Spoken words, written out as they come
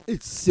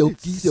It's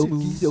silky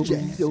smooth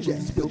jazz,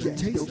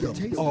 taste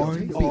of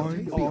R&B,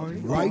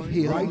 right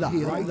here live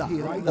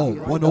on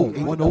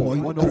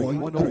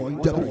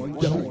 108.1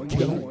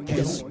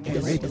 WKS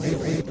Radio.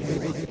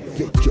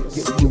 Get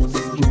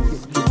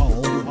WGKS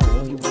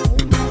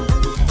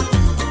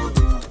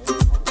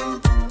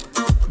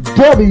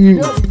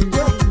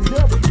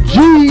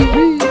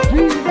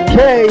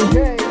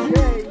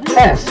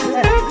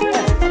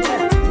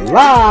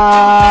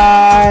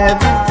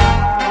live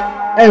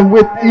and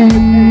with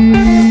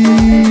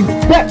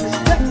effects.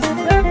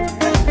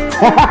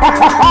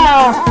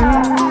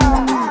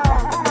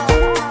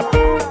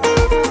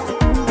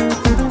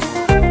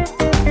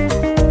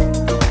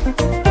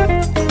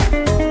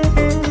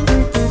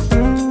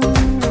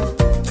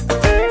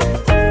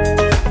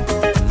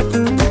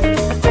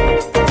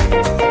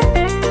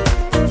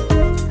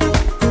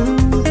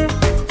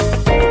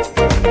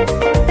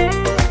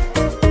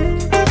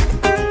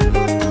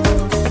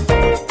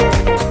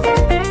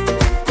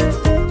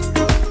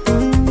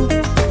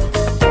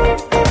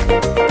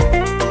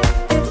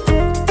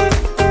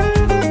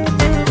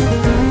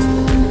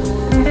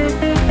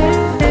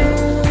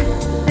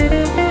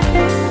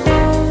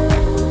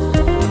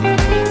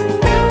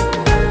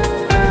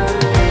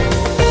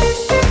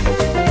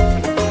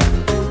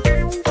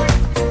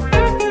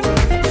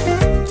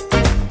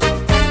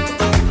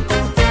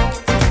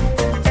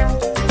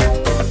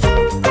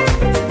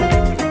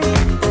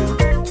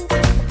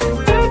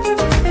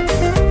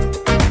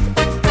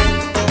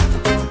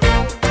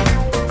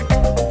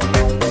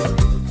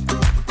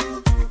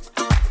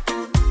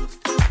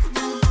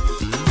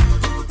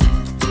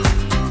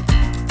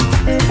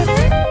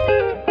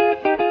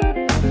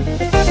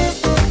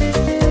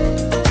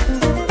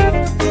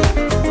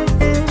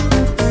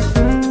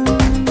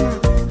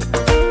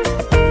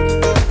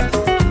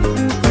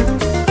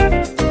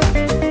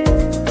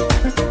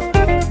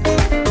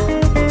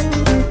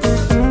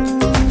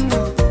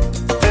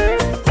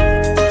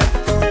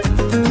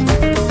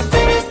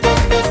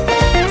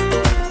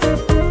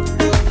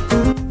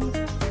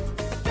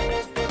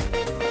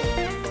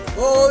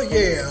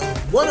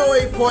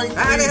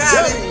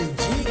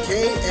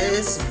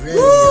 WGKS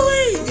Radio.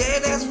 Woo-wee. Yeah,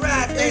 that's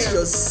right. It's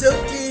your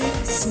silky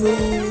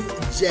smooth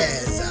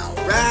jazz hour.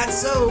 Right,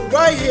 so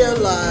right here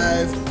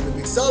live with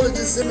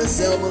mixologist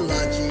Marcel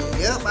Malachi.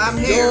 Yep, I'm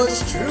here.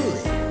 Yours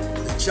truly,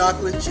 the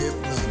chocolate chip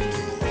love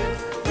king.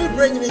 We're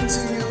bringing it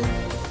to you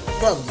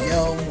from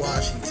Yelm,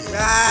 Washington.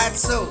 Right,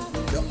 so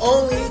the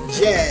only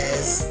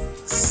jazz,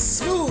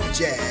 smooth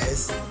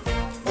jazz,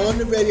 on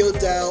the radio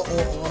dial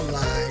or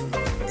online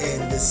in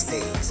the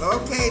States.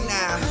 Okay,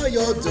 now. How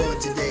y'all doing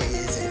today?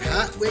 Is it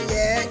hot where you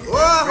at? Oh,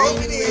 I hope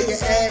Rainy it where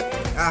is. you at?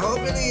 I hope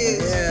it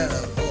is. Yeah,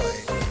 boy.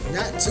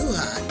 Not too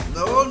hot.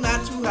 No,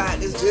 not too hot.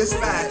 It's just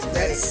right.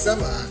 That's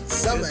summer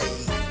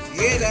heat.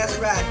 Yeah, that's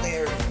right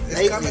there. It's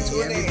Lately, coming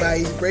to an end.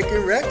 everybody's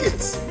breaking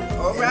records.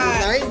 All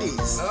right. In the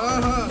 90s.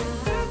 Uh-huh.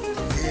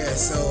 Yeah,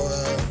 so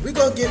we're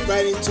going to get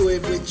right into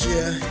it with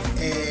you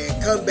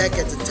and come back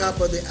at the top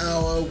of the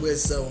hour with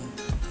some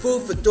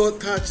food for thought,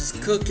 conscious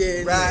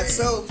cooking. Right,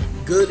 so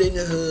good in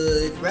the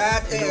hood.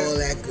 right And there. all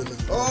that good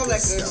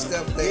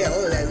stuff there. Yeah,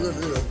 all that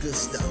little good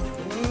stuff.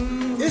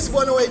 It's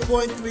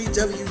 108.3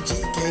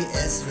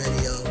 WGKS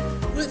Radio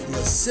with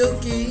your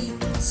silky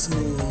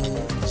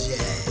smooth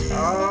jazz.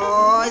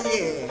 Oh,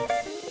 yeah.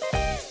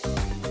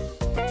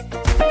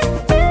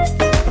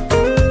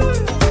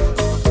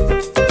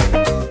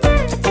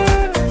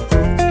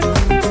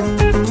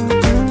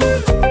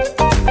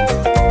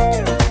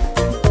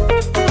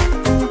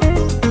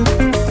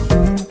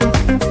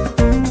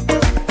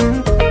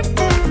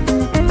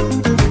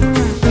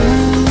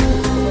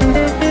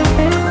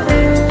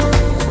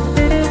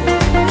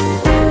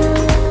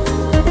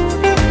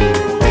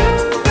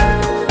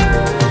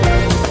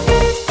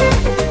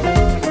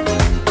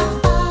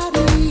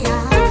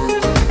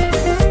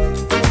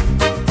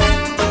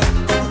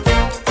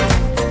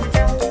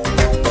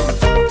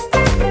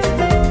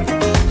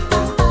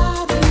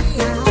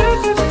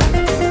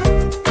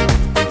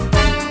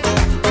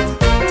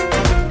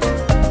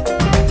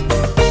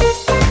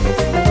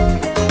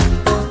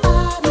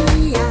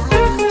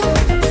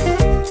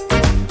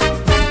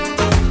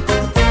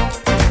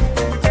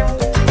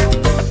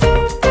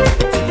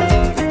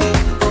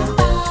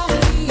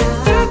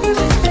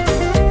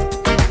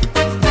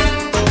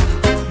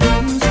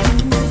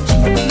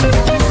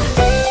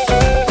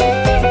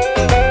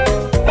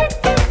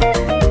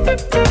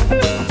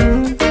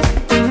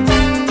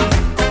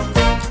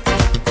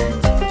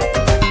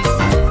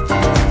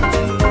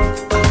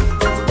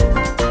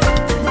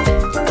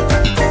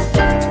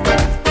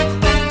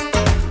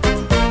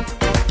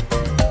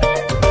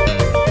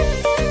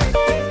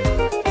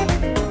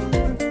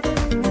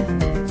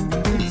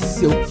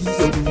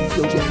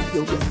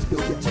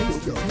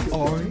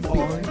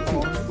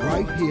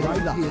 Right here,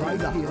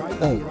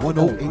 on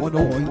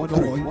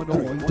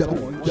 108.1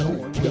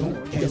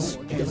 WKS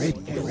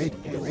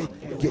Radio.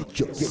 Get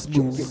your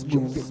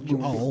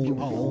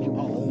smooth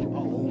on.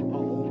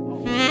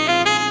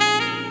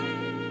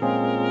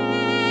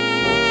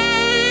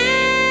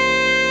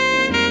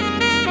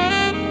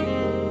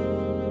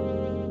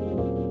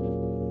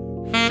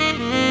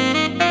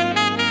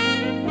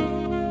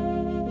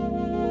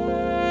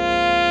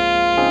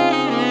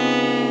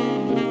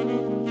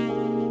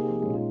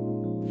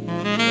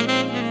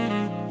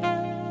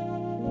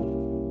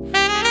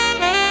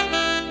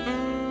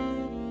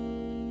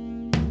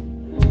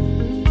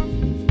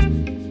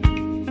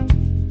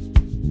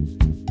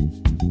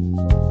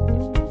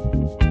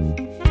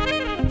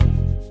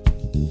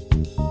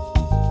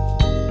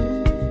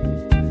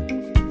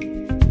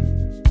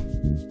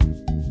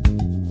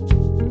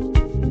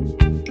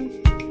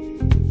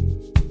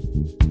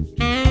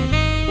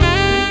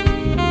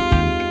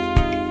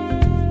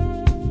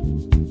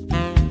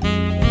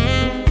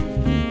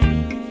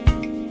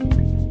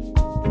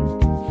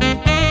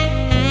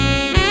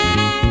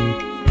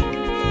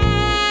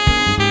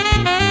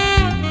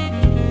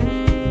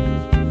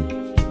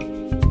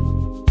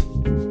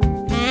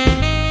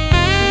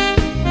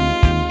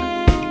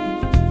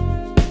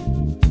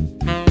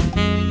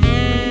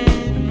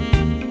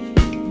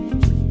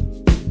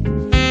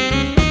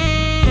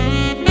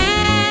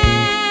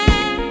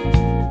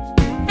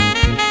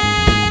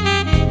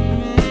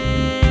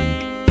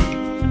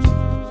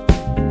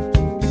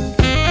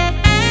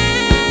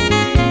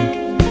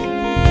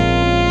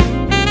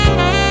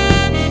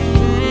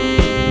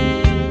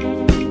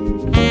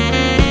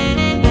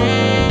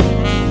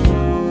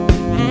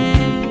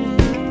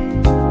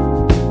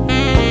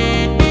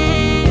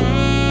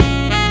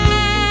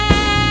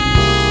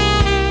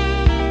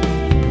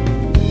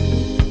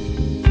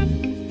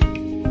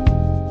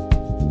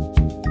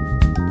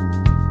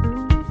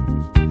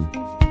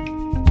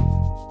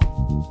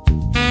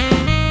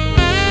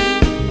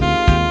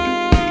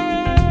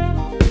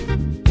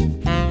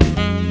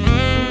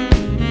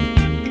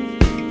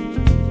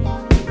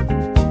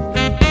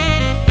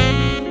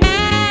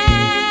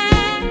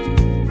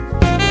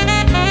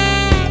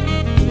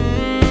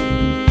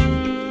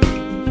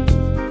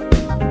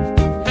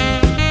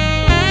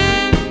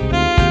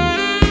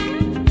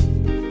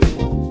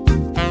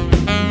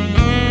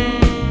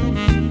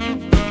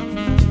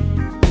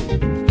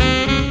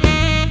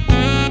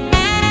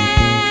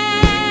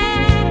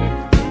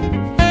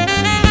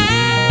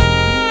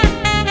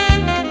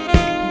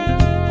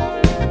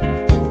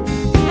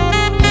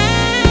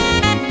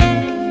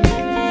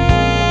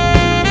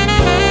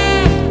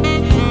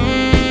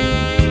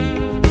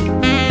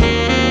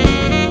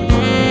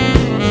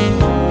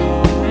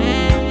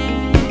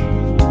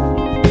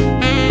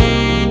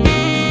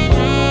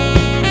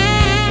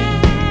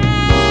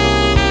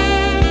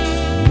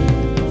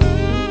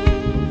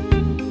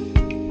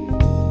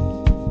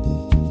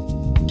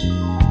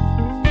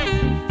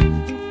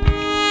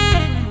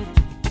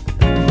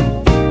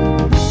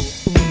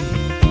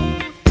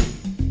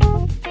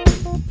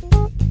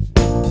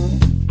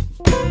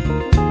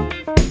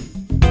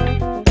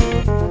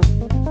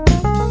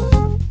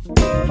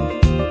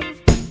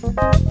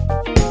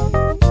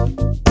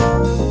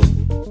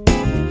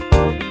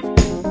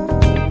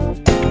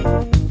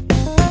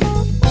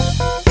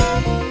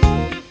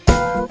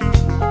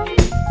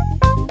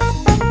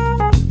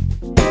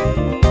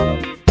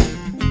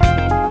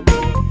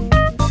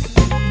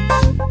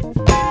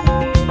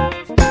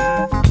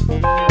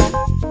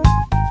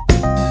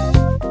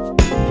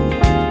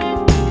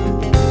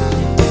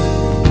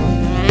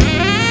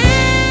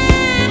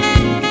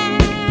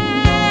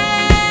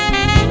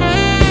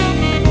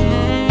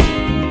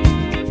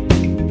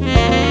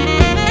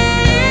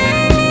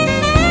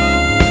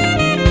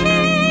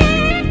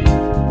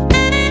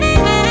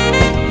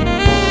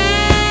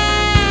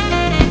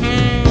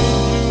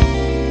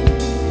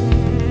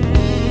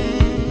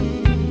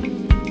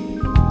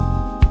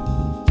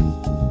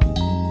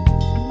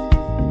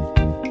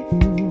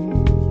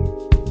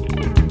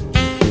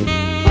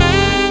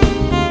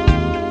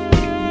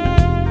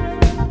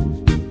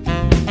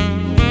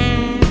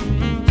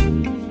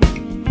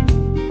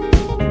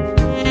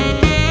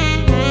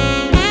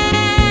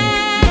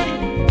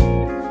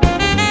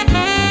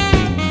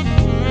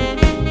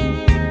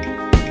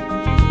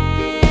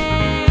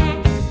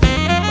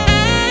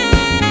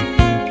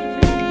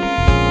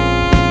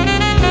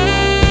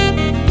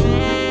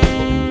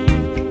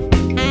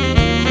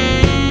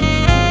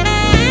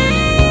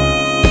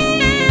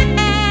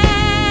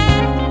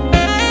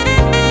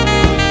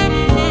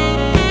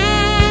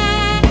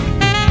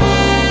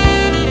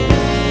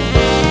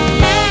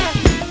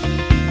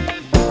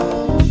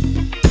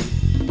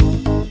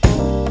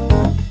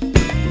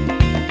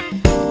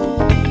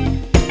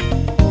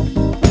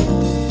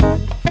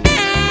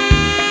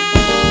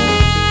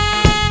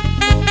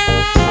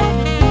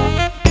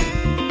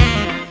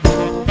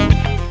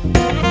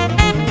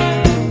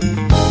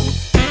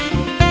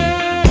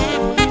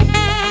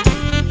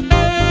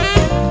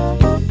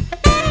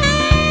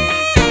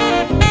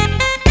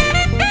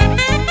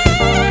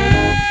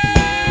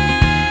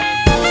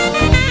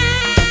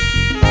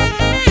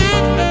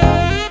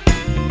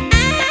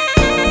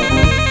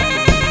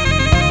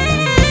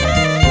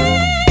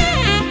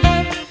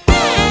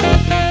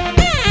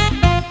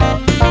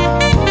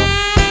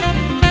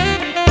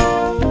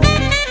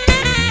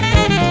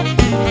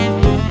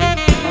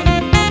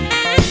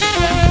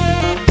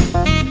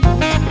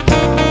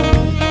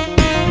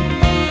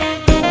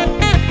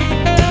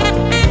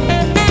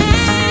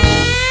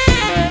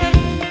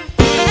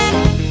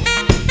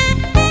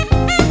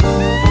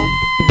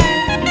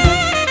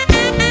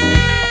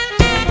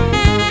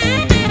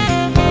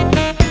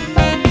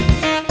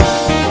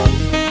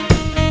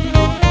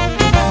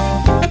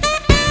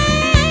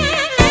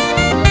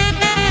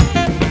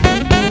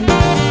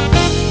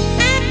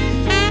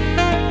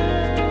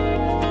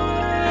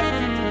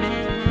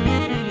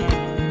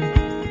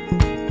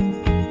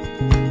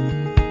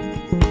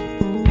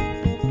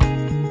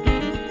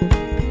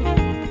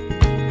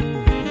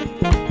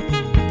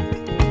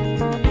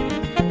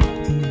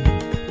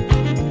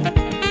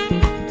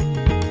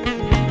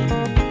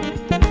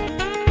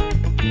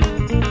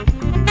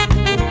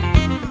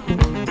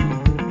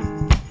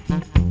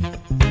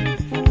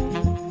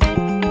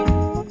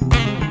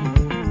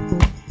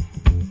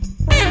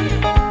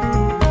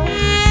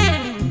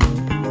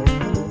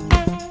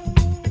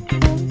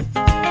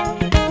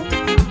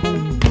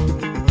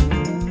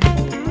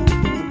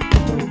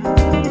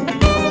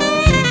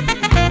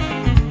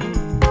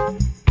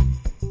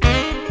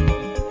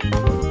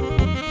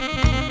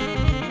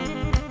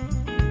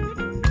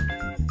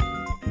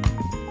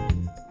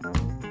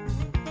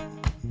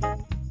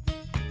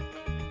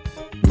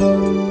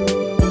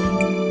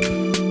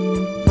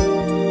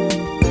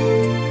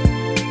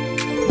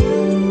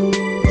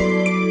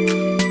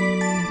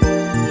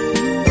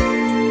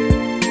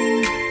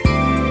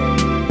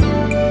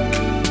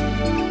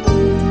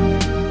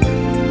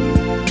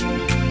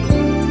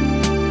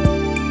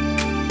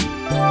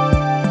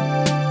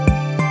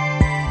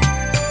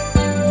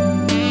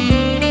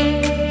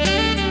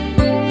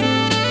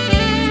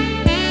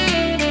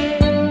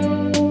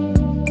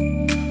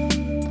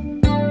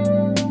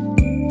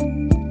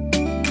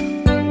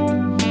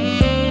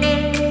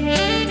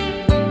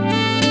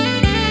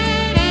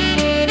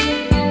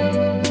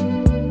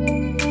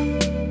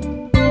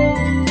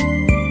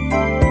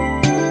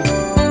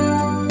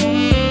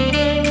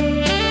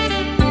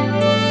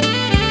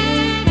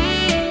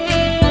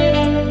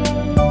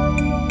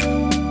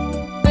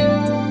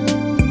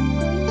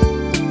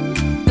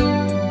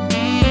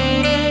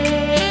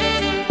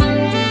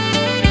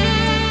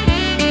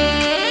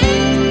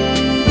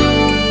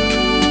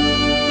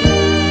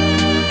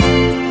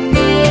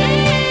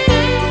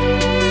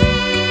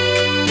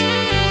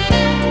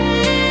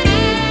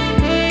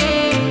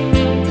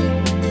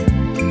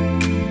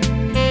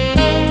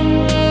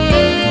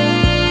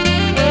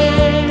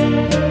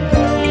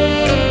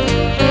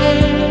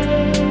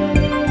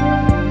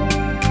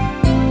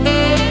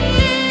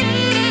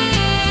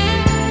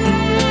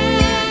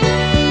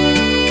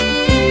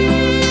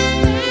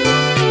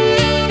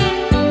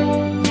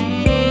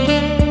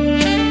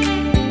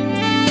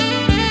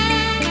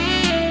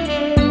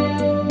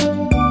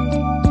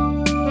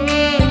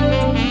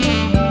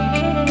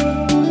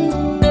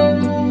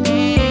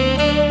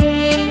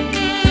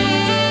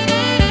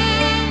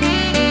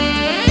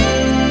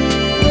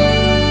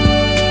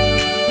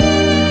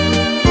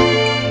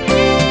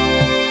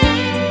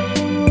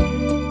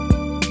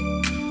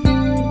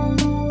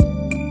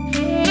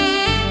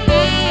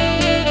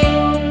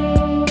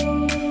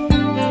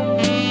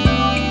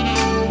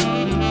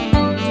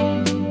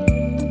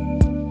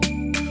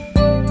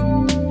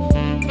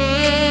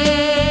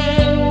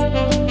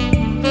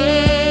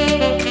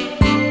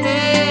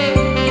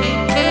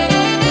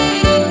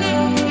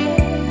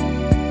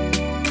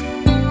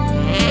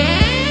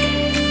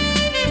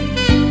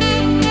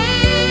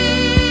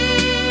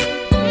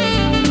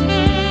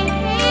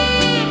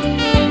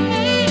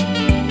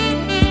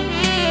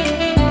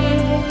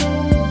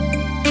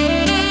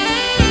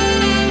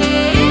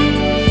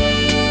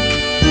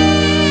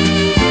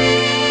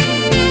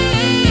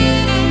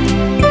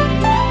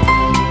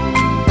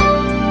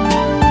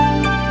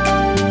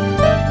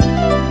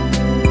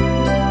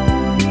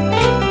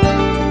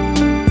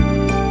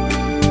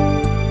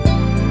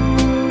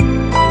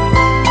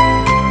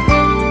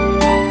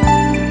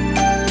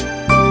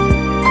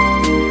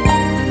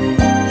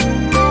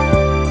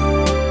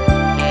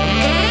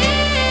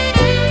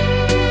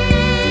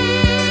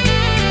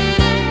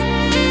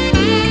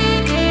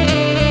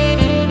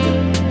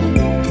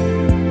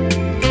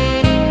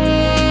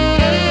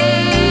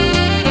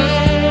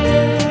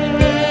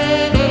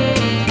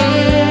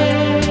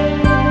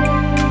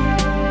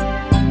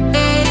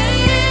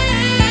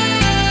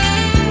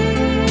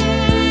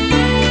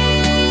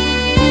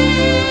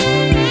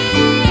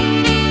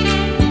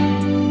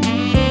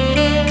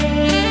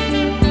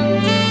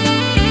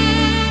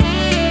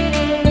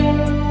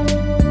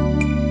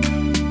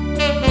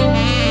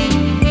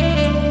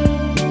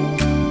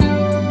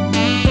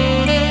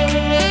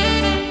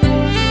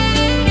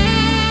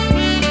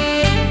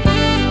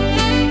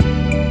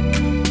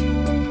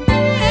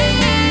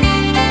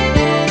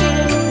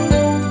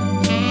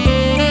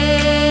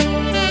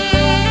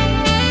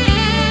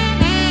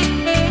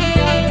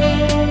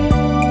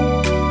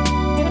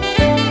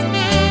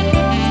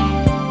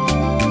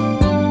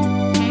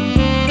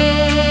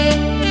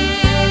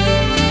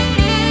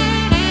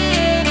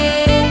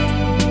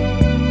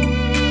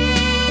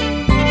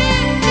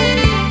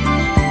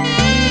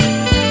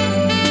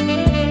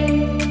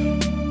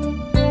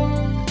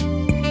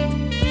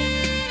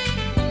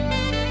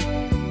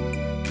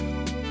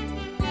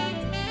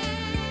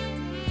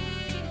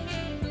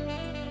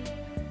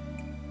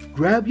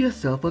 Grab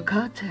yourself a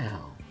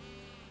cocktail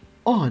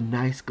or a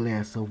nice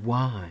glass of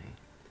wine.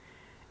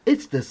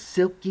 It's the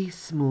Silky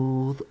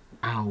Smooth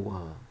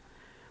Hour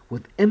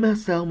with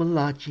MSL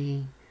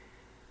Malachi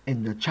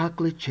and the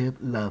Chocolate Chip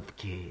Love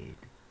Kid.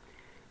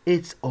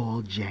 It's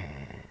all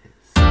jazz.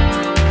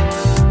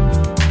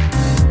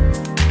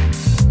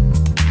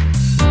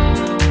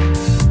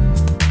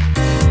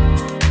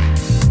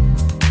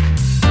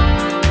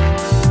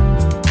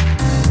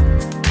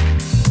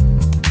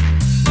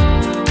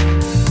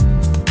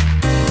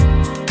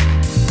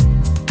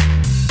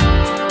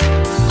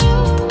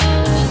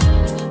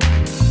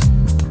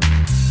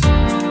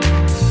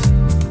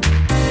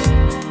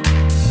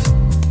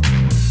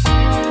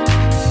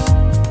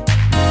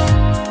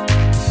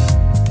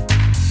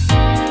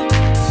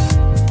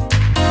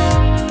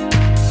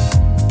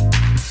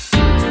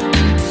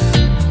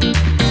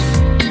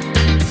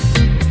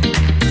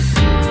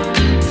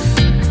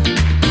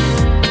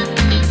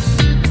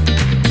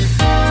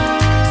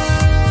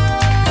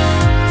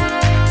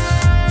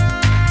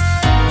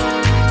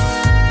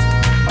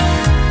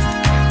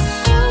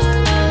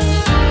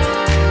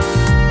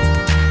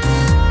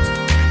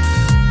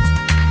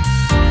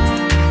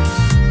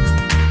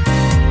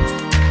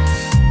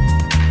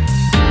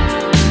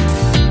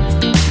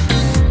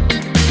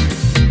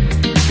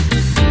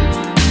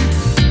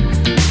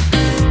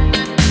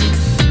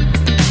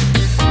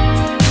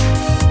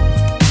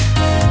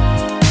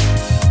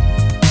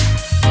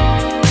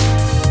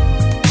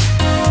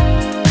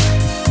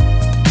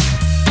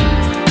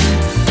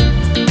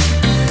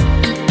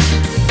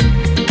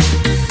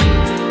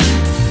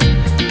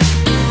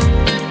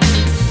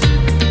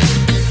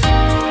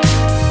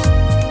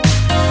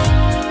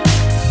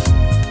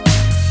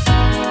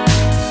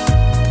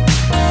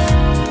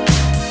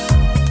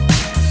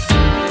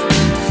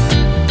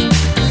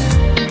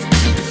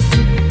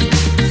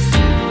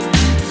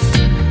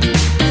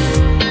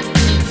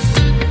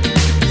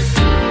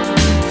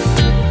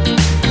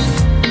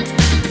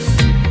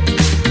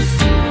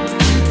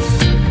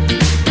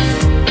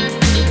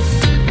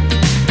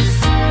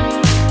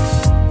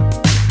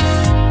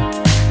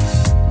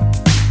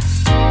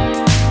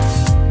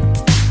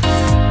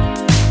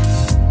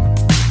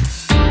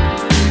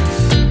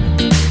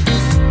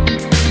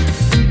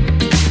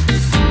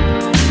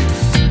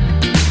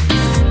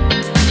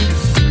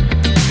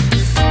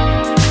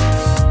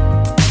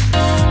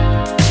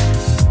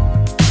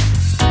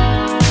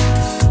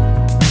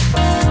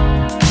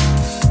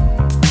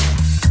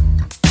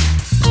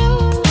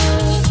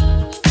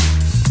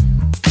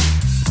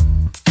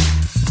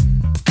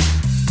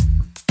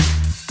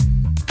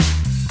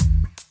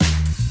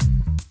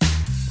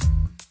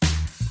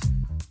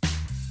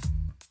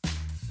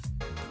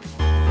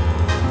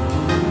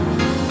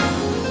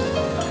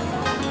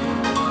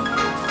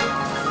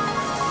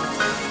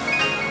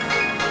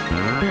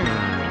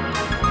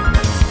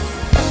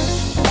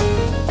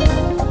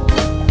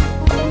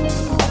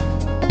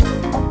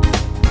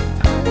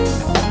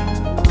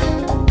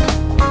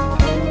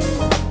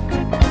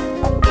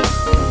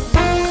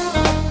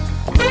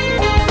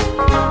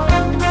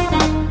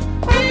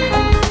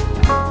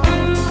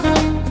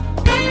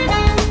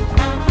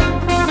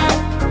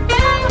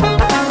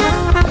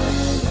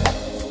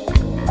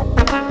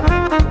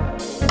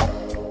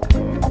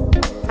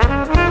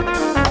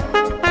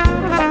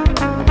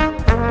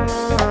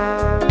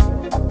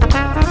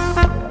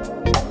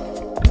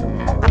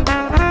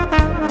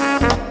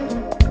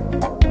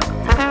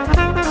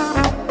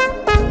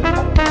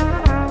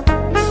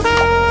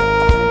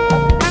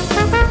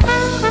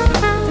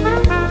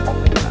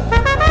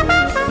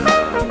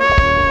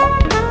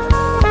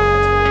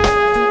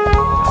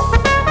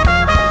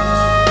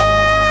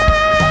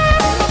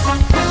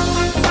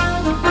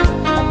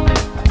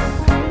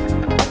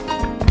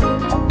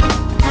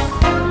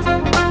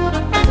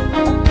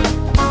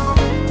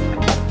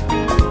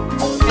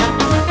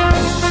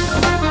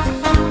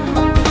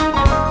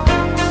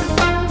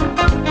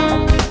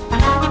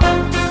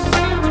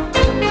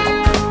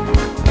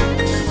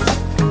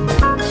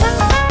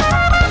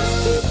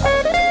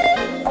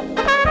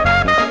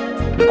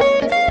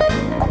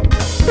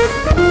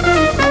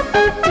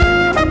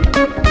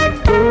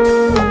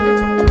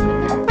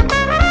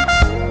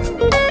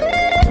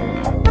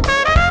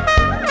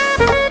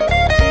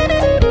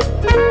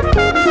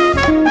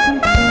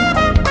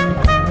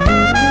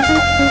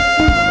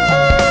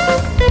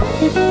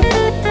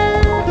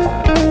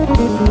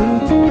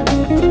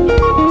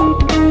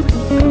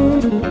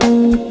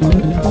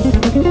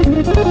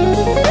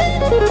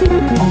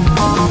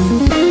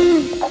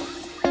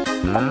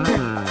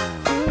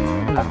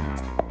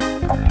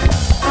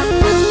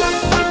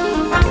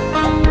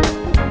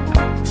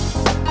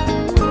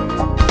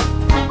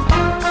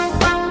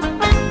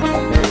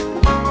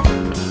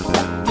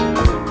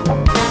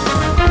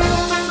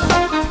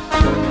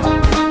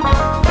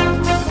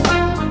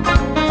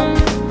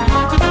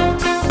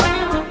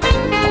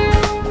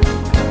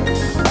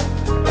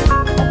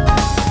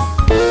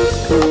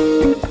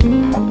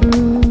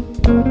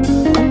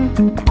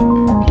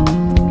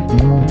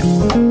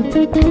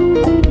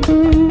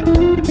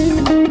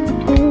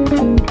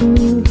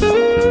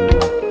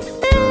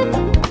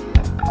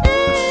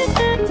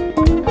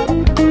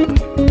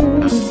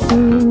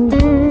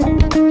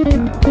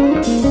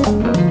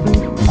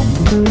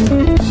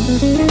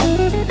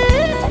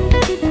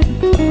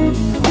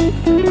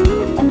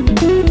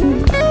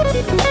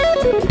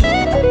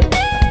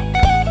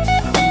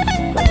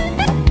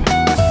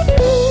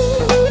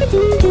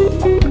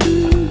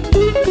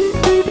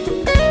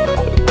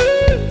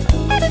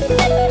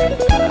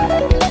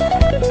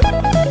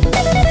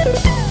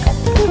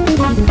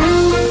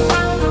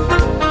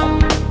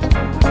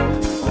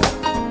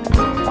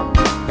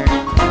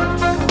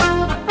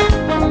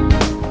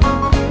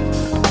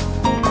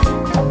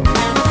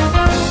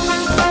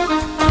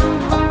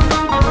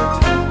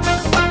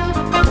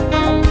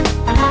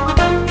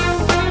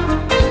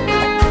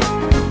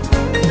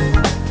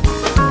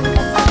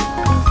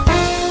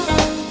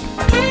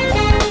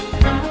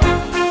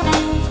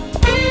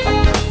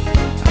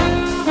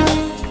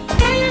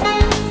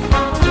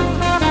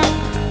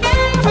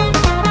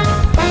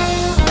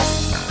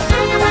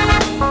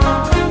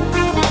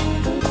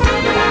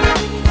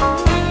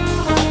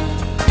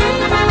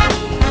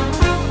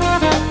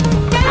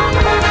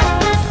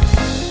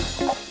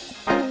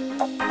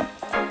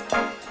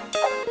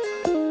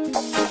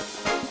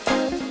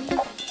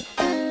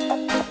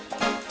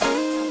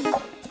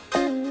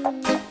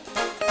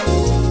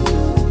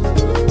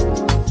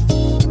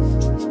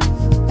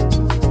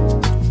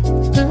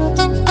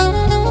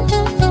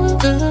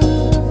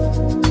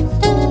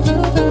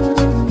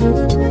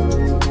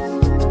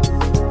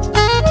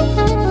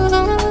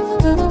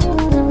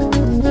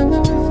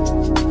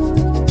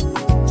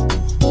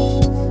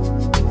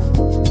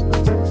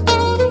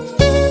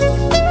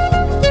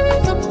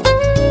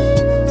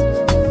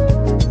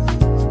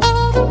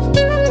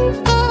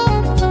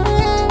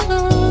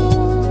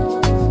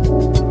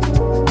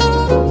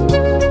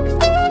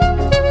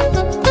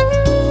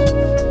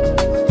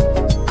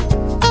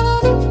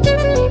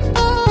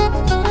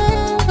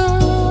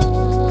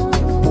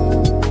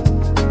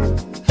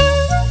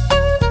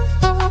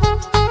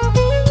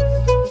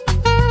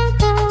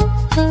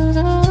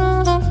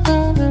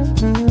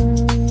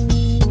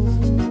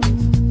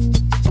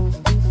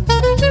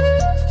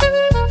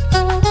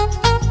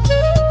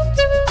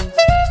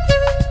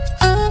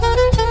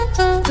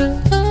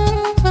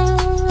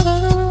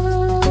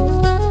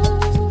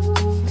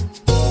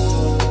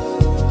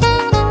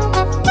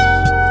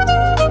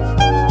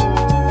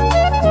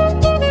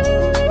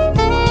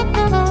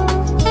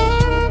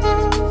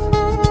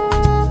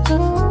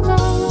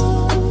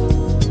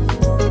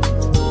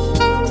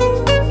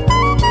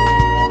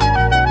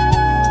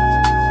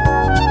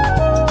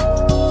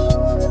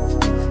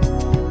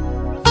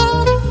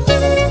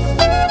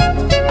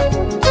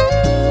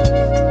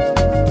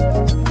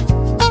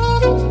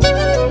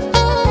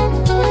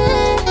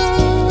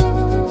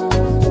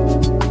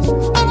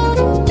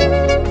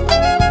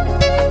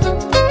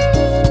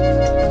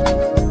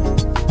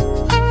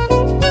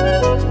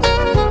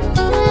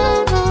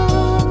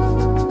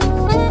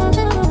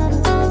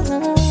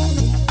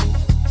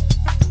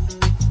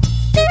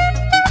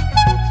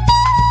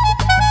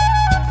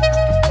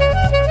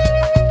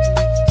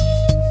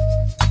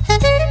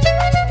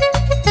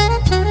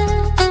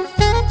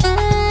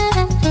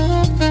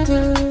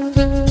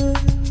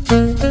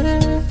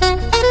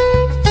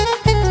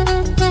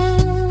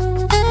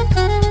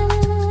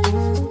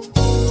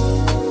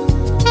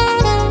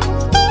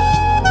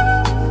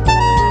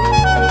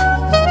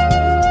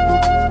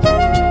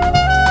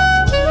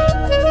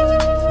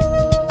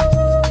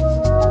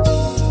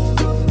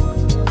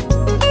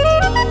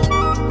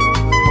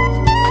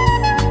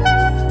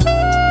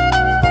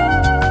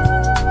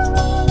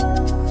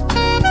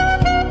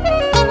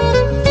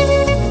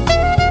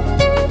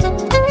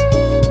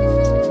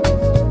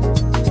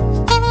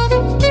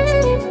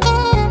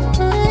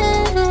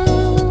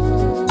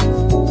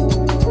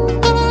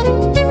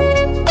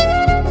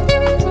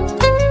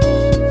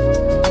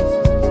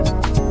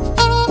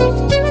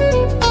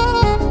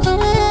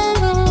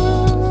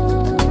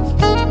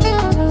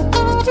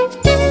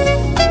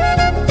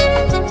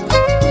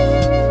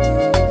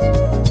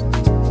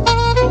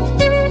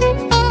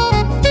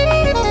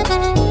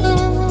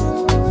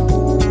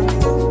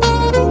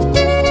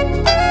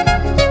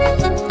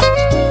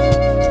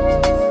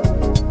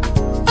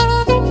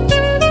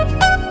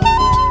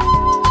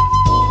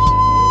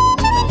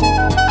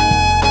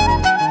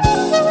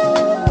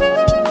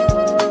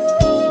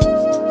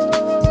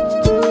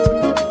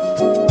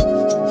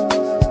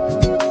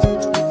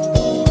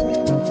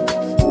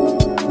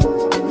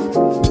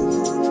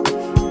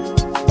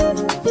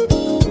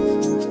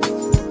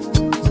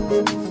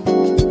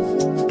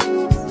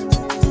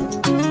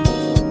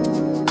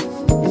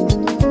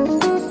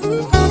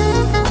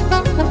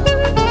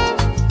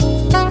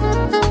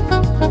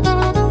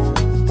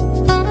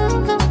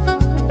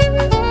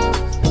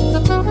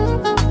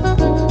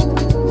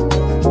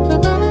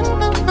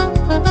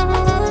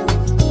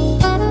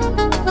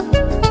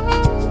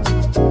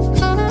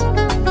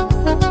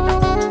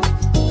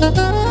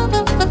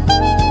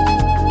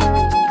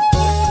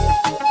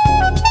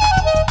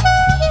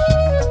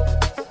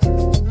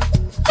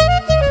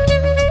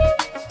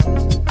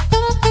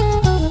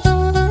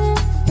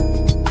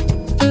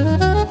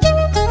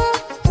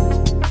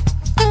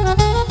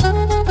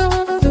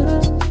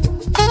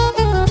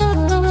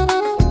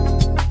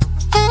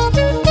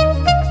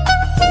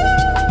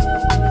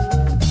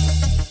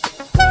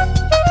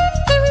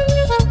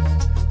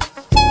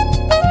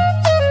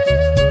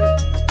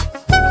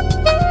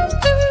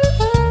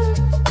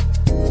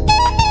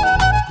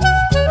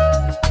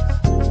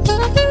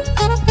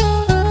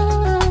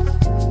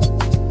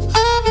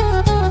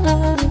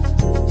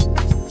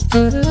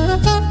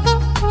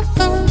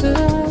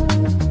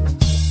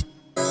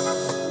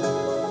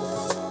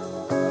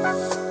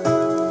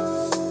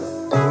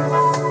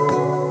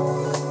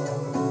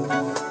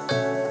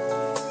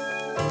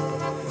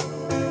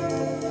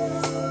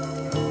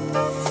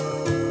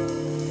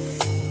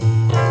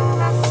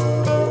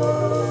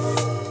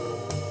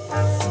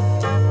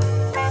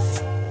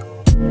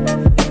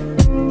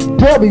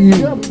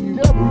 WGKS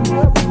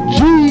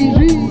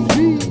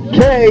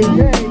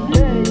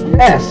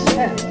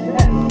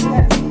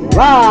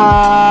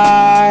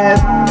live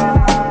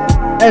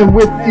and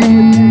with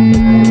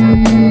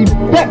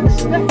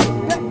effects.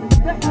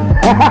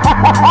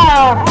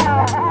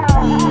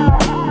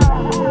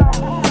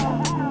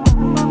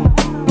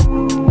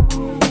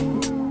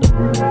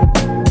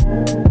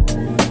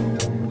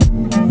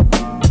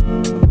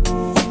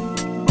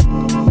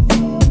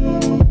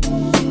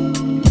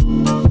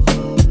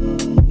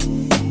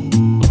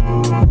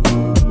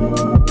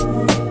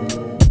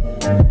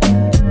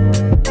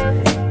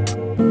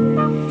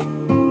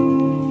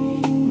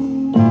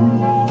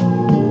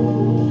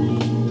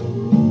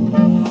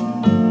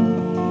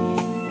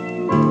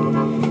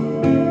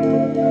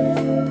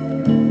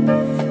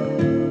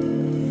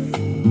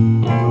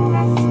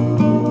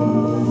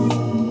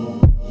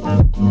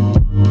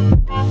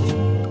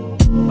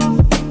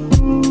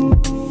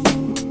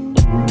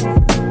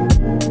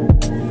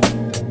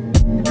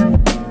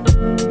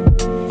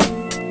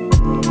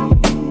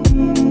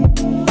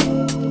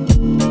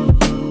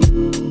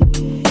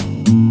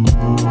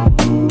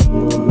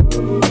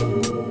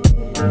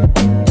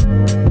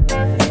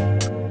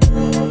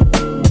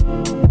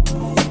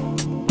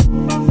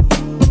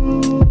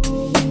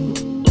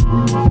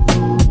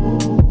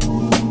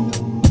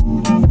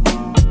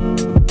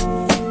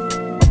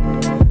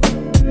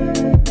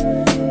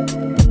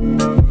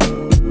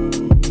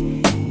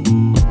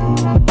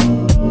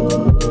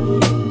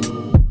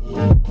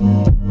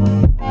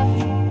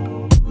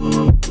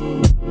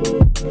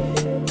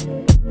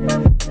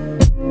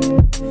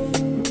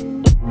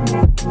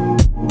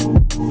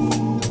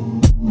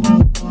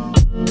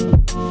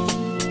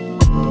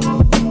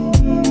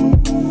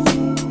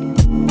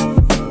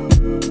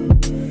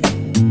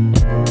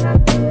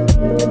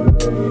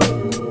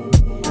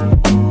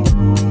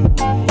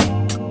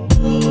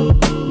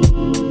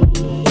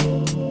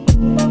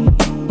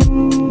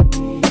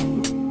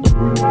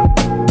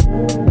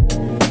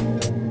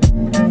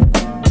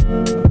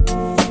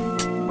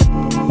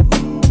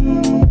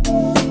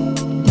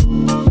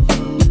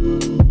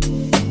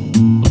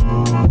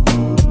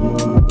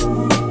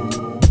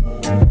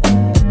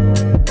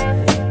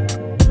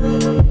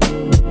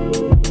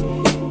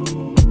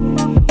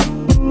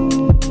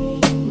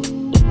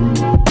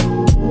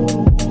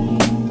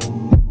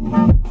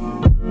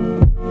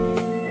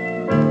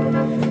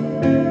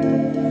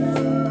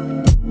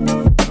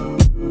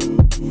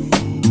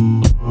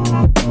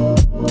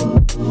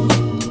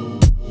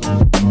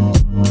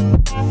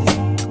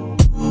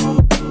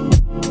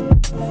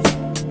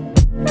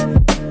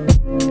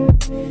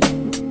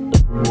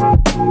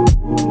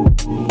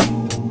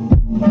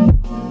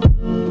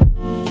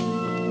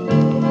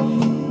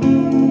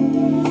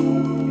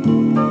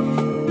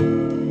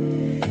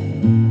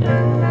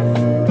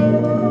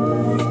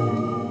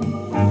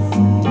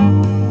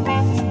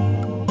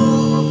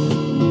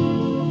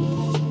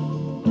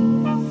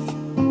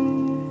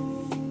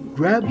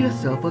 Grab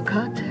yourself a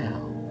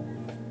cocktail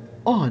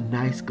or a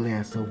nice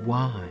glass of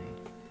wine.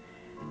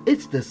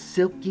 It's the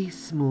Silky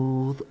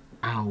Smooth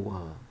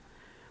Hour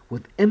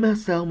with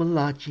MSL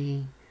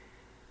Malachi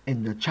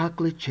and the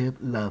Chocolate Chip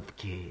Love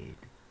Kid.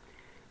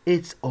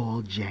 It's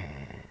all jazz.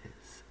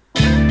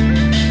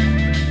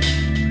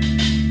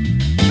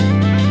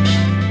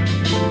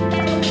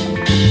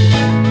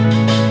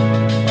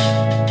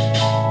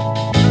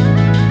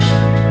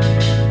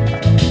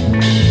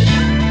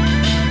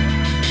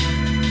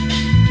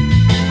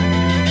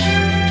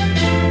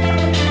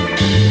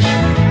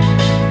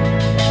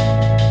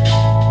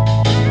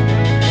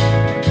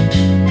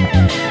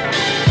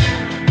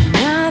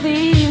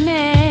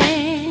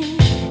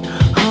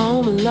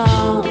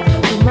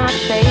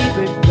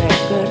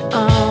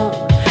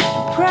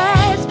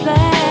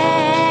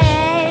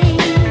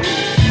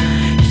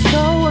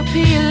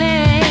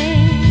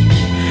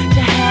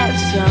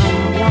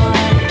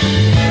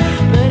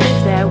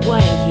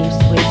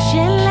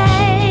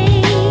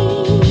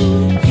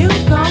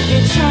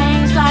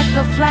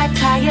 Flat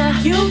tire,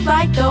 you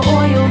like the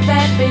oil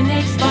that been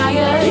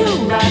expired. You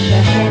like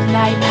the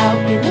headlight out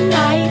in the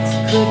night.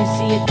 Couldn't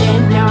see it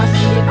then, now I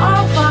see it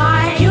all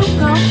fine. You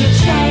gon' get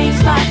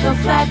changed like a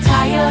flat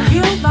tire.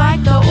 You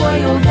like the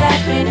oil that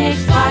been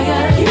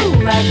expired. You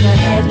like the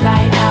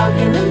headlight out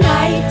in the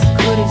night.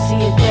 Couldn't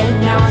see it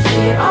then, now I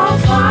see it all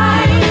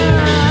fine.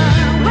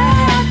 Where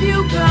have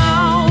you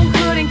gone?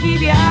 Couldn't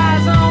keep your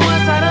eyes on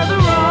one side of the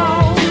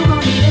road. You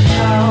gon' need a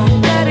tow.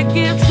 Better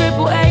give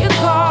AAA a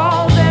call.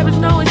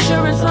 No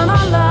insurance on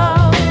our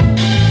love.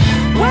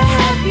 Where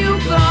have you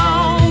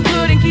gone?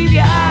 Couldn't keep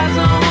your eyes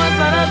on one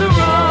side of the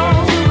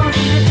road. You gon'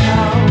 need a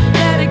tow.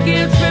 Better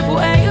give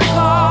AAA a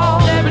call.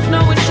 There is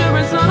no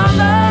insurance on our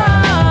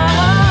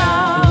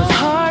love. It was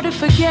hard to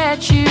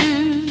forget you,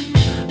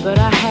 but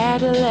I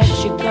had to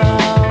let you go.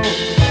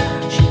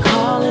 She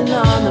calling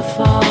on the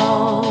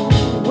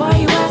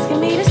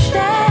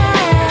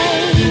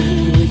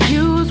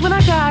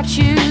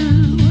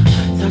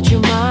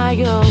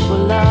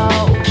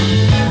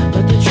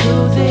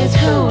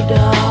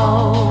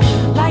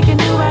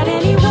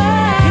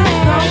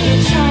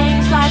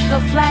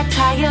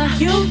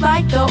You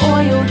like the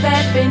oil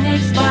that been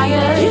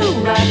expired. You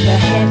like the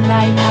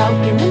headlight out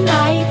in the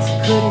night.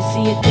 Couldn't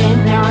see it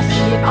then, now I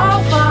see it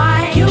all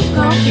fine. You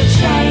gon' get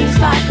changed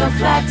like a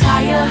flat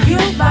tire. You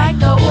like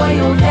the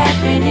oil that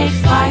been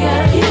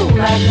expired. You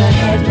like the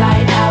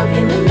headlight out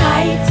in the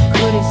night.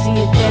 Couldn't see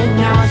it then,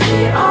 now I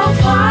see it all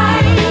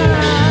fine.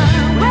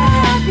 Where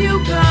have you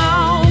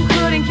gone?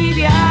 Couldn't keep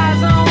your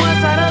eyes on one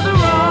side of the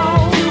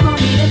road. You gon'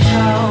 need a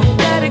tow.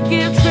 Better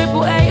give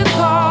AAA a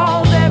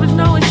call. There is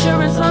no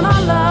insurance on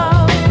our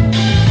love.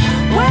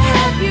 Where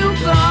have you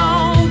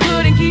gone?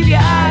 Couldn't keep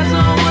your eyes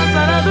on one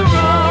side of the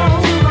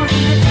road. You gon'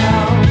 need a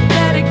tow.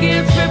 Better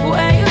give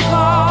AAA a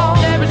call.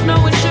 There is no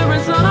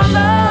insurance on our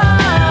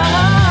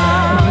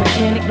love. My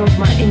mechanic knows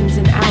my ins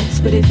and outs,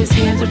 but if his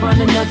hands are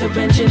on another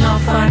engine, I'll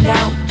find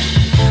out.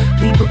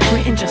 Leave a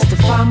print and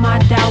justify my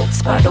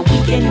doubts. By the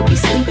weekend, you'll be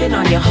sleeping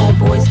on your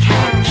homeboy's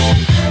couch.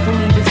 Don't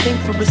even think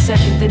for a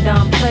second that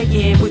I'm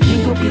playing. With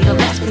me, you'll be the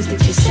last place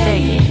that you're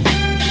staying.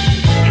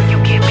 If you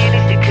can't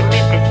manage to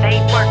commit, this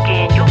ain't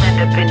working. You'll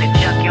end up in the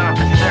junkyard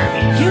for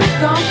serving. You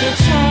gon' get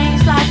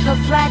changed like a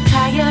flat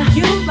tire.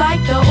 You like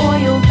the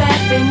oil that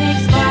been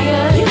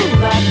expired. You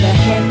like the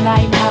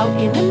headlight out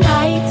in the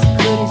night.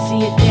 Couldn't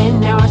see it then,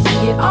 now I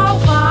see it all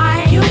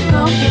fine. You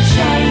gon' get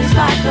changed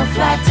like a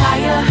flat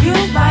tire. You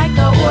like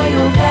the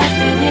oil that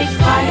been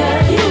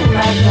expired. You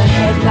like the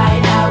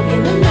headlight out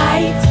in the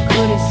night.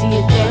 Couldn't see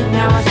it then,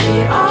 now I see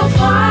it all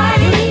fine.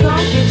 You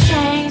gon' get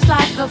changed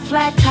like a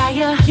flat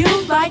tire. You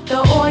like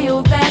the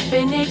oil that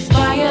been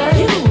expired.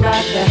 You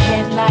like the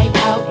headlight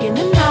out in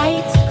the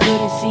night.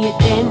 Couldn't see it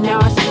then, now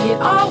I see it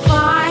all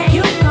fine.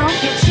 You gon'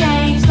 get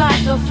changed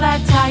like a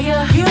flat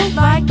tire. You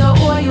like the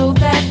oil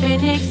that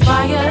been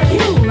expired.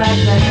 You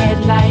like the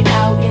headlight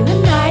out in the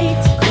night.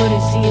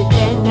 Couldn't see it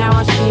then, now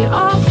I see it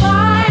all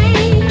fine.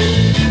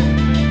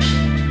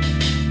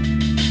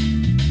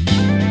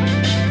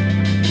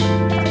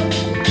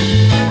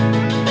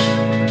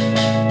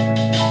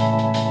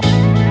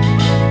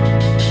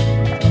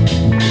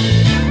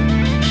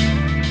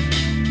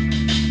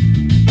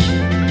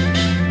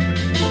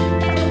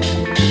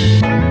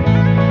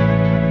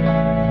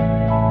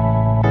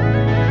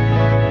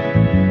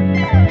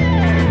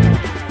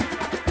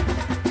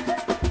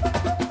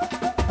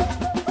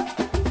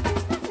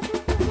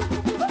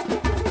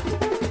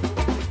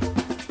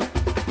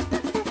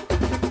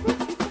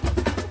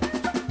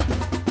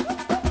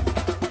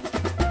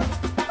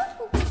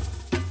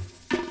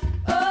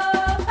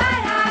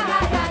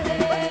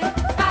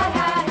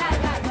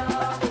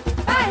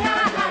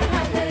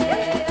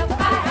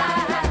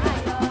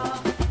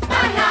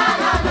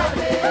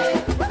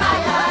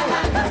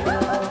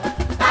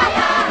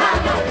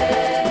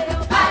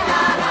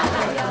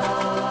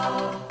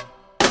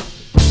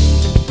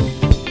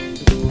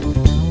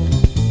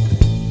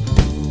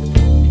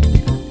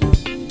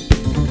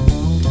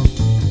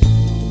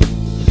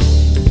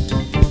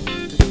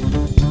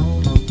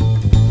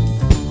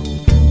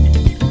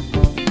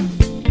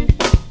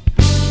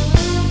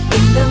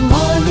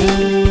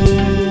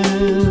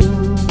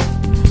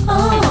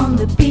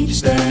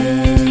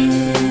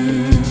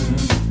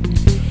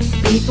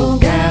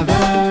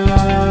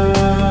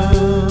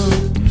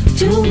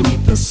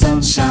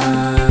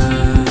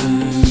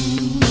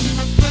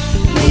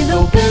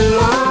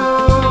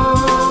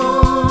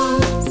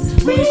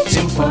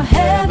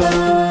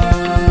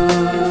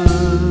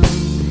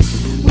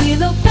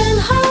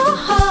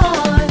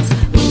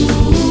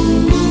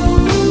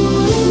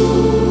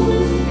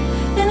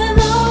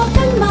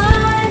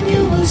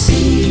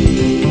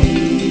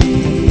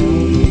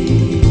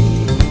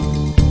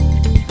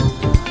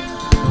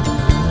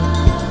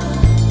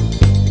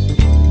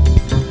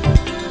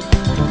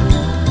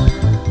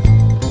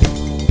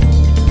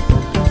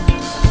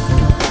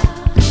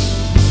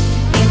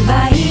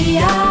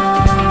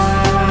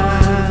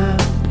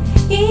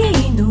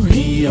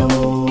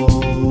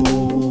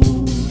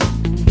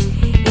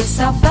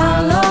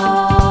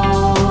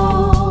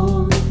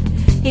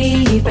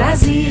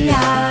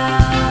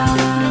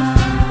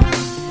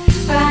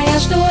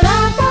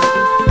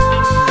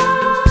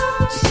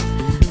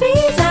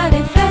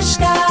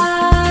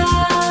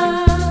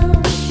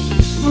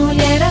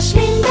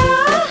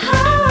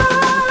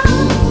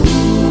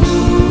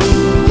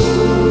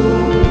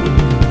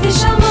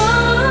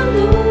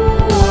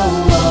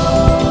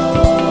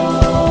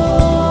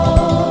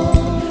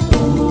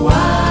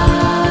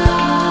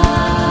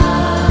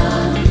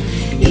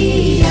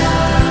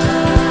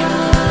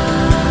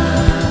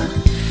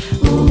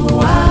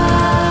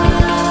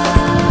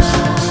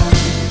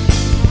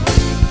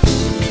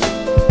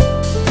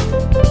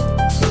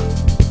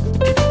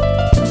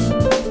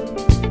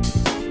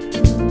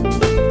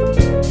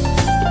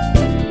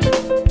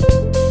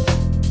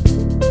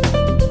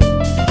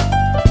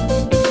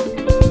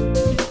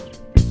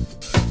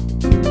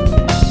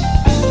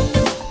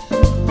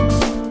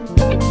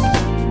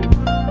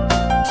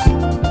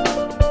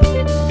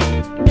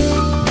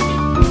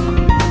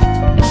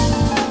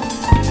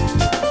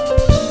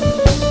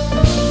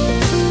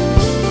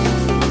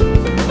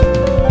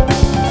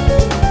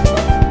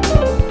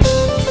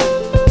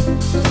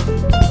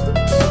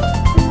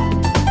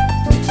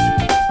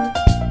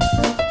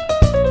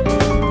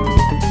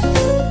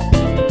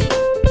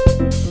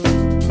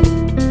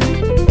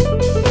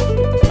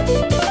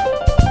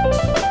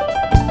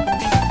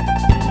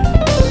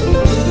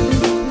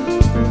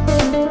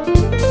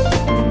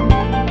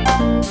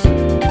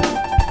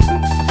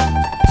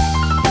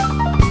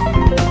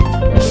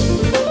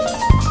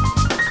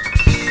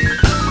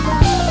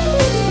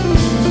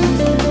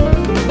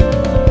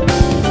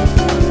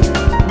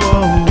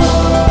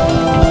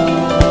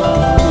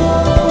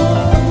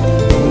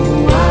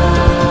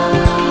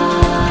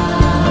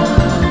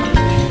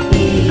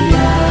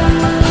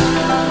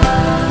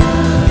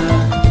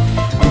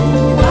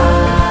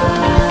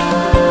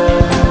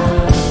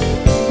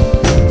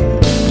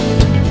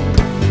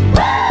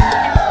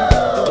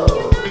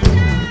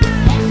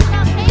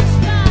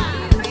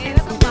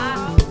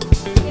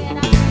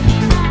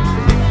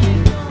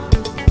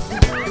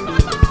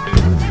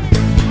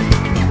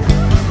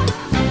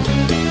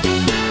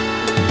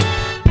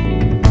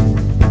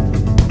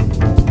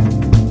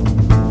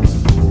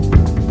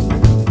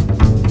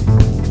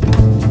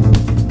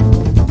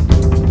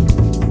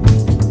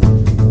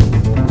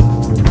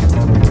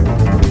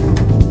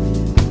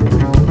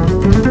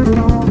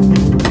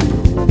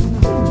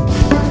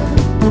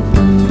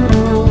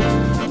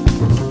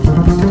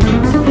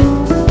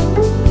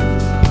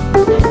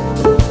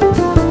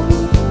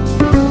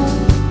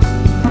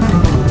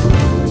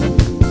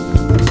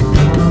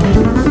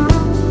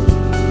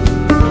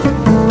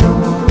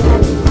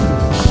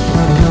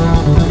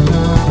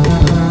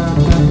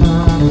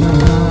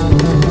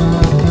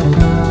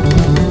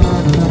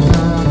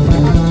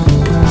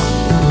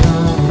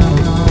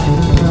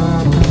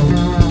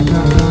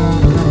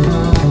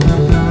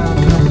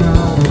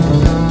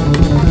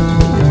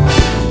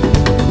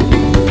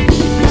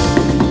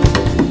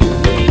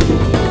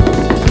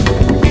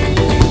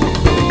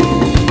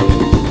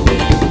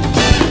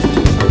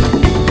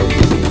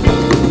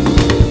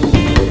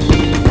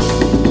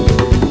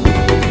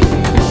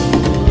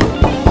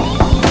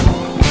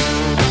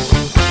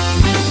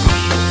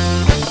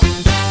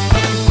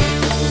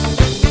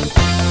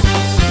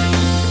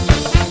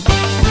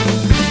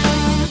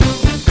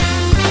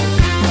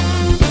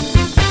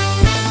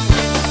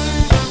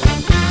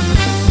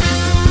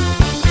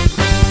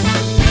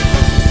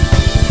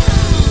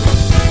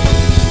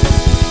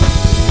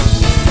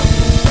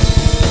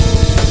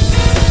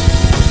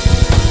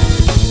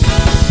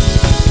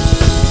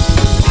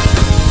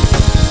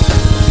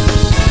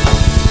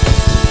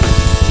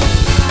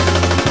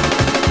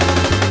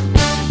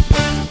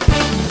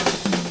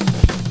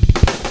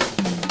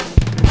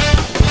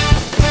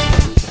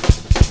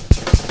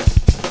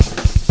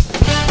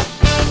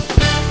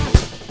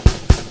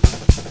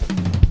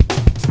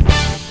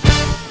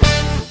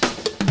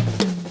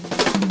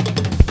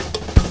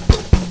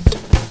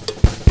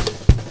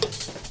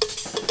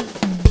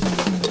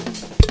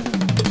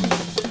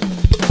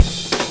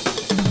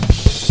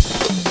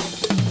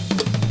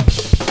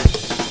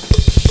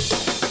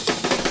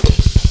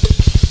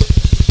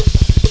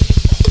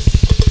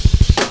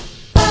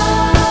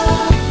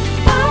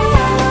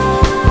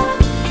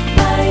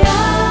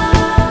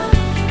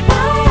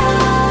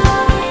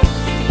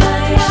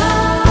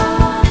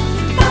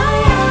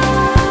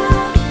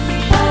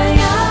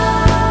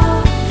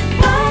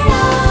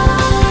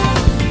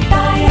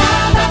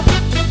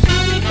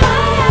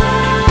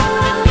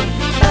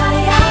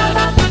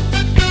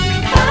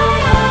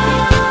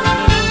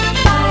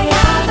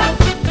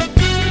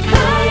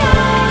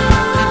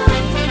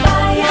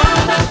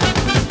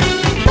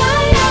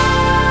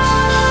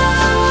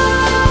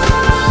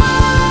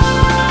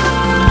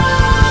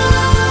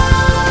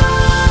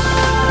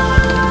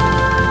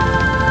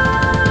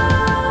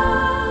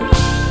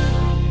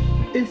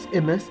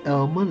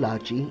 MSL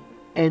Malachi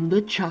and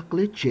the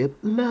Chocolate Chip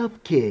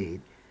Love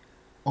Kid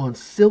on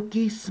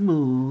Silky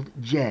Smooth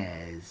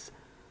Jazz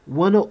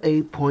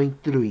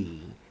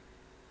 108.3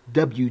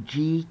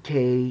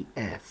 WGKS.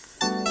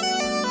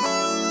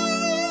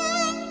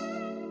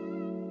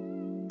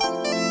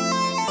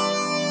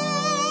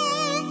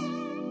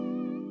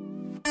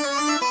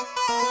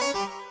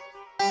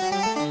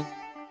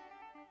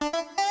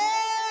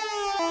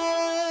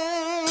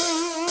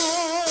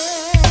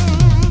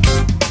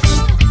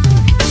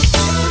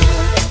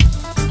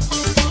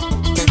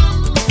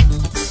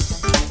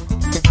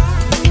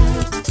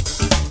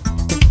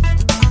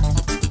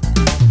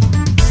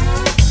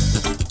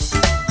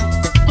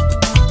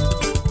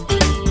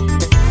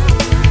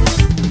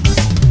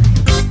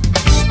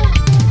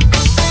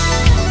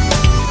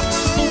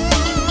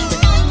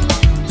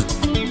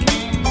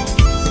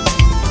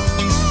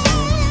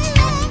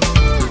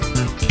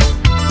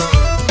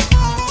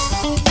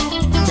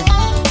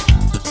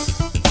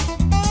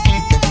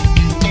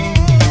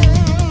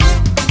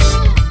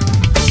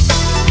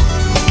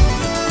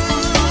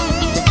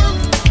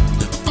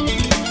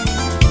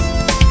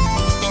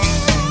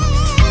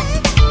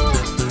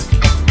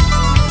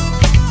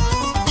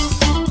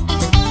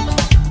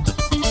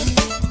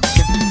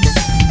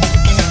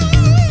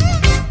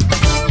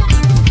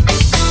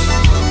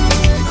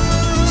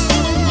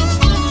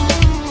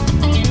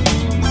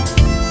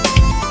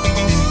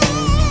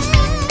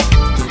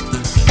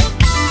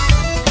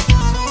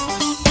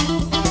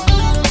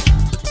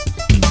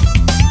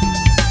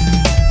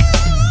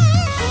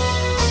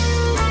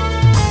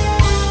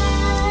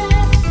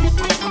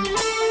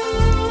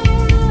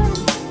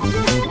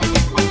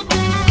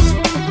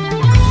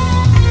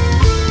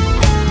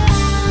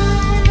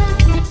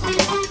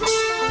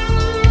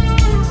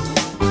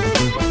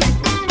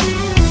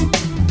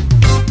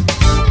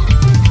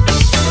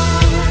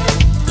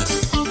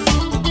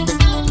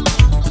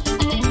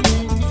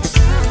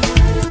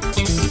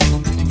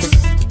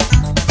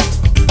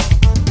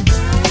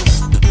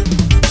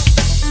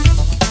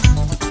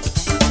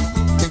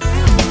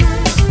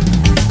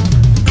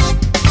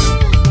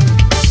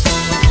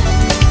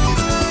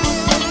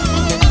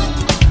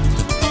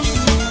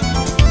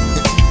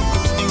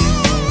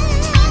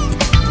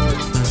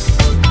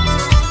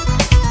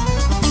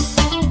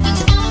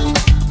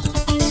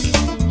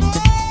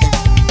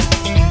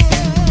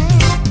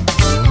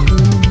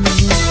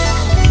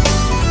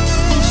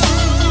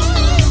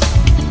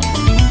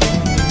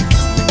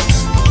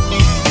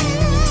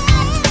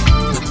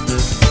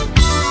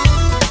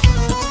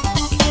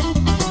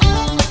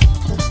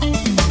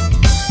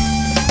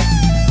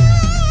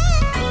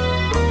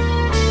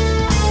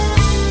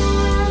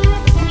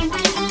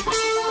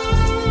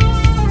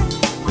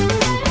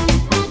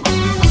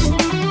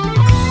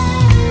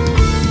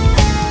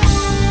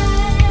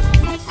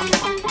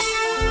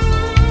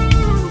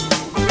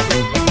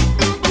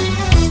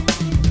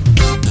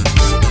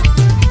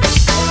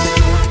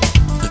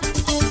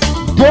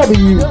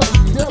 WGKS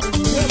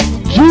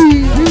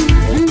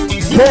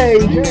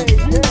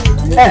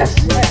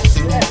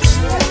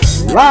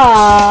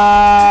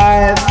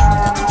live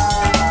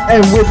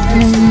and with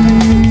the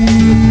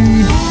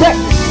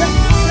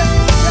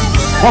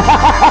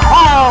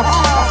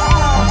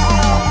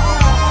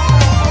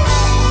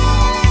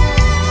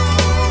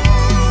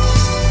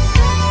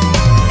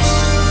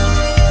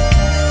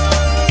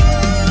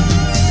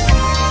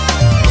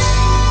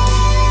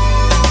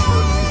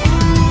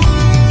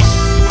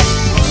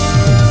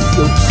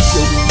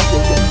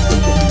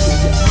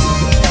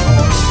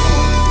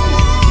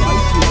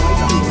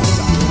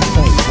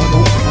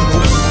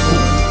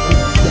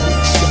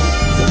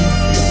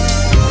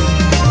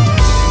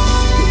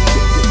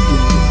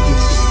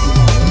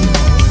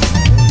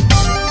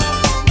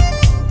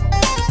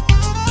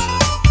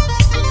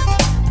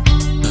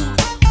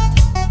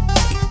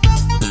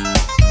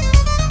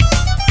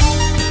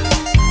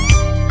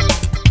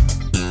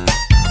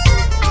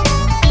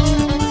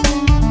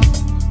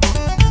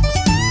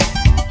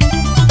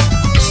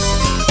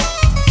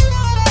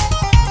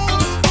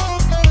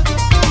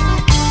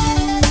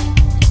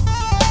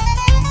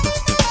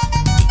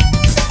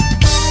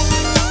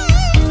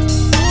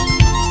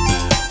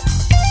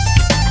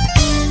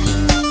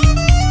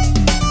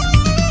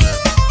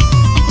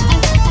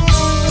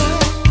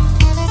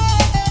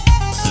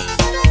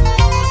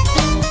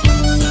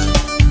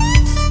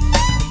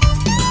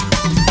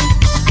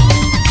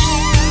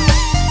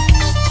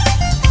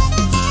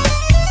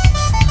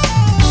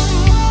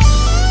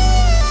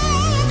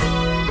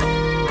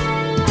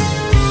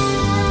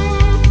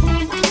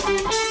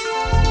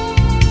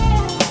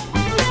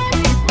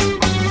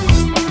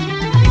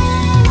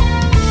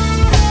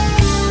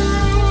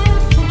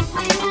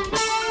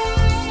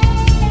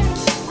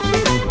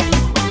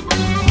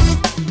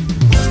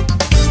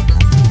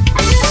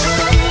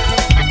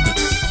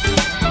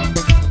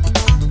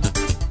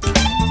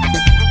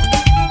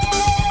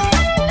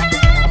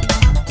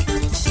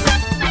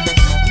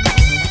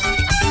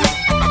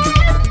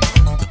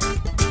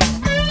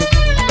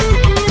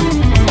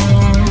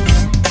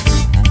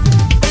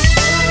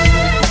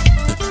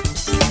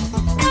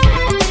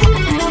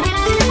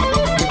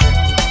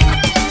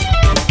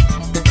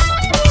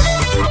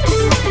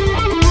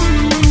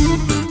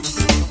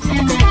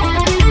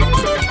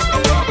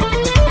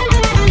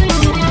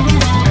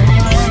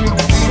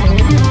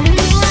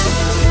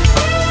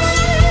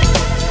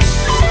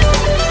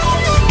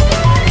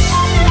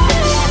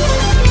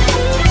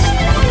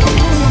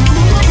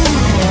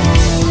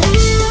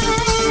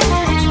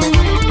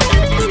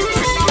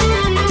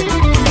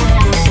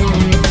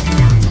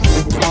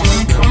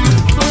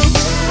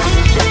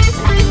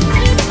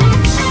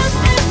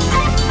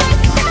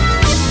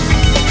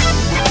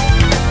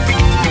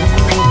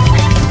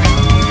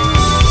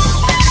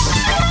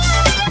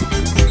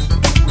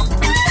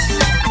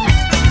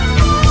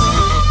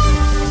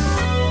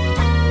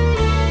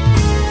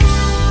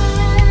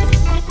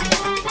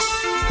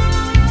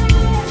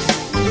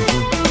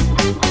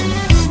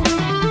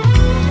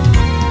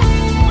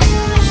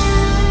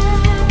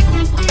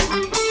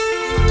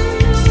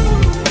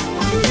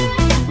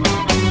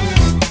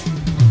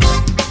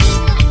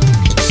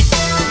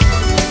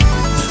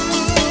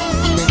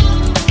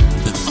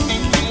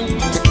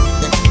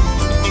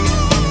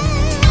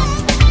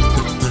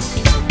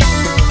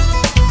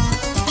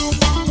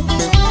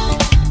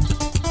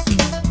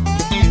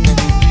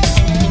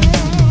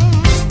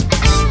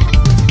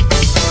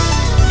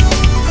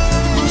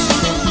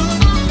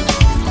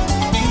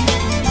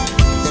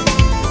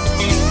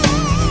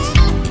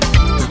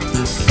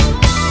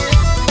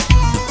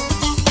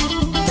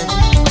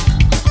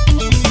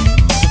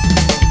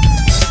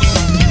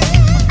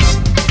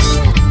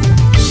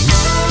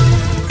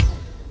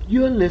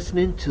You're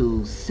listening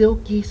to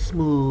Silky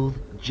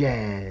Smooth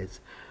Jazz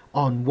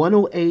on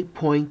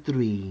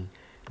 108.3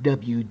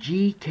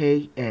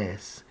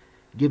 WGKS,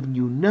 giving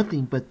you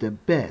nothing but the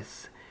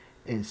best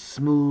in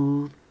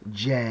smooth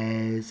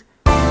jazz.